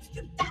some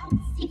extra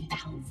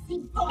bouncy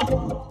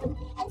ball,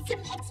 and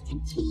some extra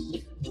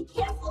teeth. Be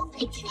careful,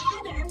 they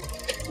chatter.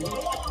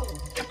 Whoa!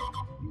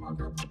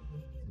 Marker,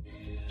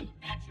 and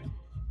action.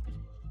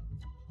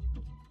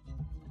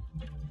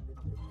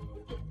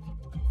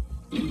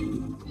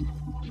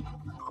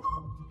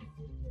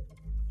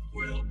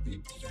 We'll be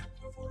back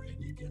before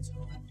Indy gets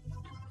home.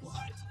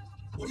 What?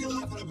 What are you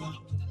laughing about?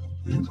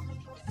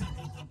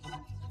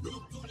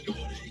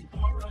 Woody.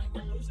 All right,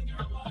 we're losing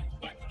our life.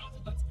 Back it off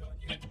and let's go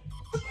again.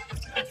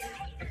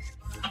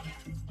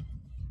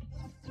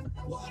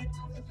 What?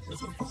 You're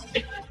so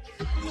funny.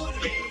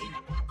 Woody!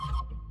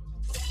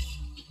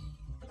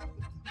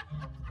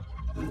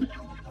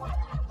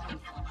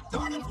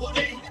 Darn it,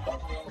 Woody!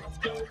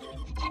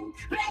 And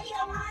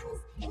crayons,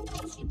 in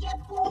case you get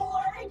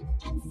bored,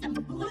 and some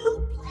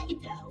blue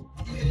Play-Doh.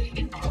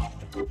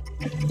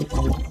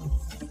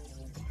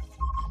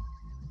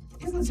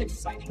 Isn't this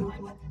exciting,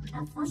 Lila?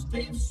 Our first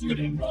day of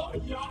shooting. Oh,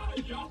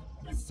 yeah.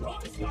 It's so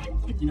exciting.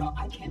 You know,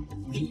 I can't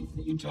believe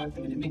that you talked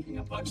them into making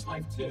a Bug's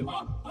Life too.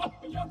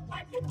 Yeah,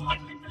 I can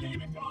hardly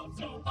believe it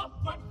also.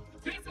 But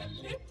there's a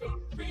little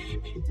bit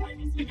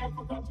I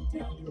forgot to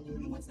tell you.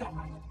 What's that?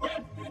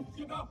 Well,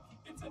 you know,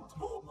 it's a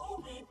true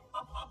movie.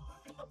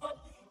 But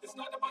it's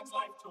not a Bug's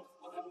Life too.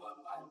 Well, then,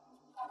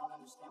 I don't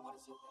understand. What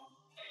is it then?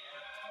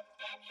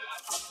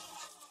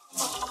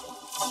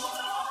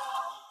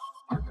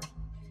 Parker.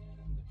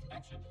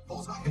 Action.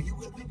 Bullseye, are you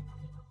with me?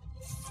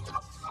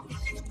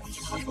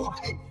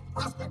 Hey,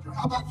 Prospector,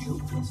 how about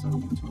you? So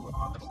you two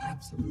are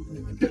absolutely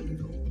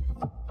identical.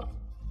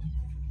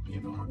 You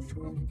know, I'm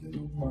sure I could get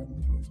your part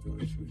in Toy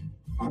Story 3.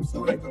 I'm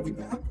sorry, are we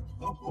back?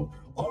 Oh,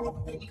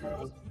 all right,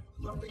 girls.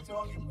 Lovely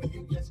talking with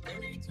you. Yes,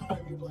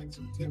 anytime you'd like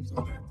some tips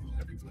on acting,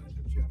 I'd be glad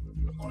to chat with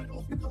you. All right,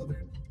 off you go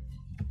then.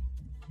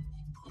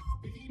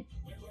 Wait,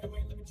 let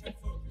me check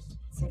focus.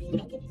 So do you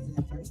make it to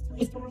the first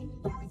Toy Story?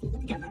 Well, if you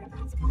look at the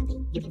letterbox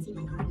copy, you can see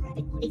my arm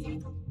grabbing Woody's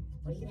ankle.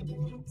 What are you gonna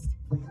do next?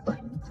 Well,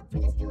 I'm up for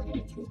this villain in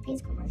a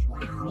toothpaste commercial.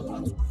 Wow,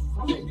 that's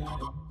great.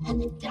 And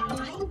the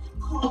guy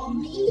called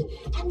me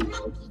and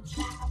Monkey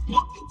Chow.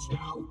 Monkey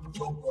Chow?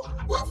 For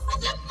what? Well, for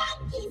the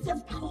monkeys, of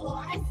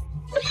course.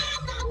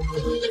 Come on,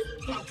 monkeys.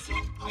 That's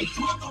it. I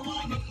draw the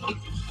line at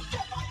monkeys.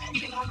 Get my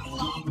engine on the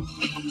line.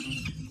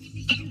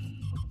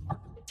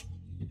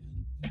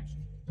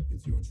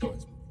 It's your choice,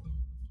 Woody.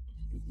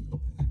 You can go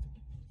back,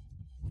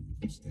 or you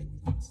can stay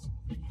with us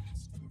and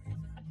last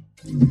forever.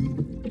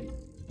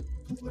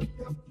 What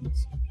happens?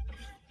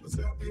 What's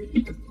that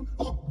mean?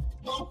 Oh,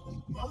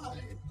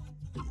 my.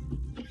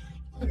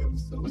 I am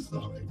so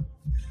sorry.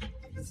 I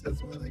guess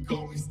that's why they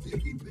call me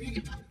Sticky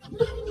Pete.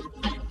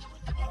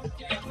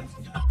 Okay, let's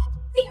go.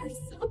 We are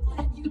so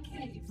glad you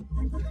came.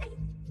 Bye-bye.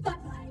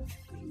 Bye-bye.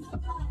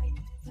 Bye-bye.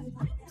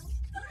 Bye-bye now.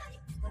 Bye.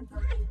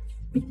 Bye-bye.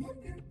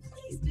 Remember,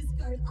 please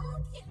discard all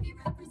candy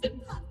wrappers and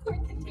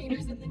popcorn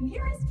containers in the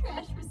nearest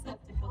trash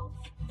receptacle.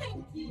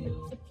 Thank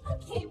you.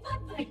 Okay,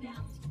 bye-bye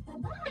now.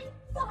 Bye-bye.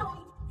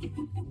 Bye.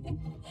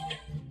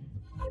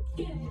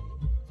 Okay.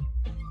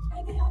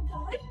 Are they all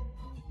gone?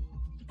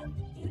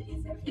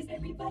 Is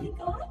everybody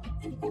gone?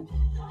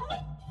 Huh?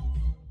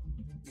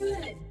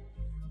 Good.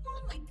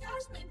 Oh my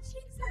gosh, my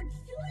cheeks are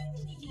killing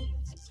me.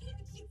 I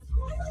can't keep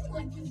smiling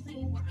like this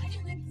anymore. I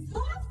am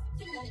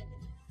exhausted.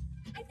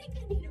 I think I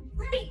need a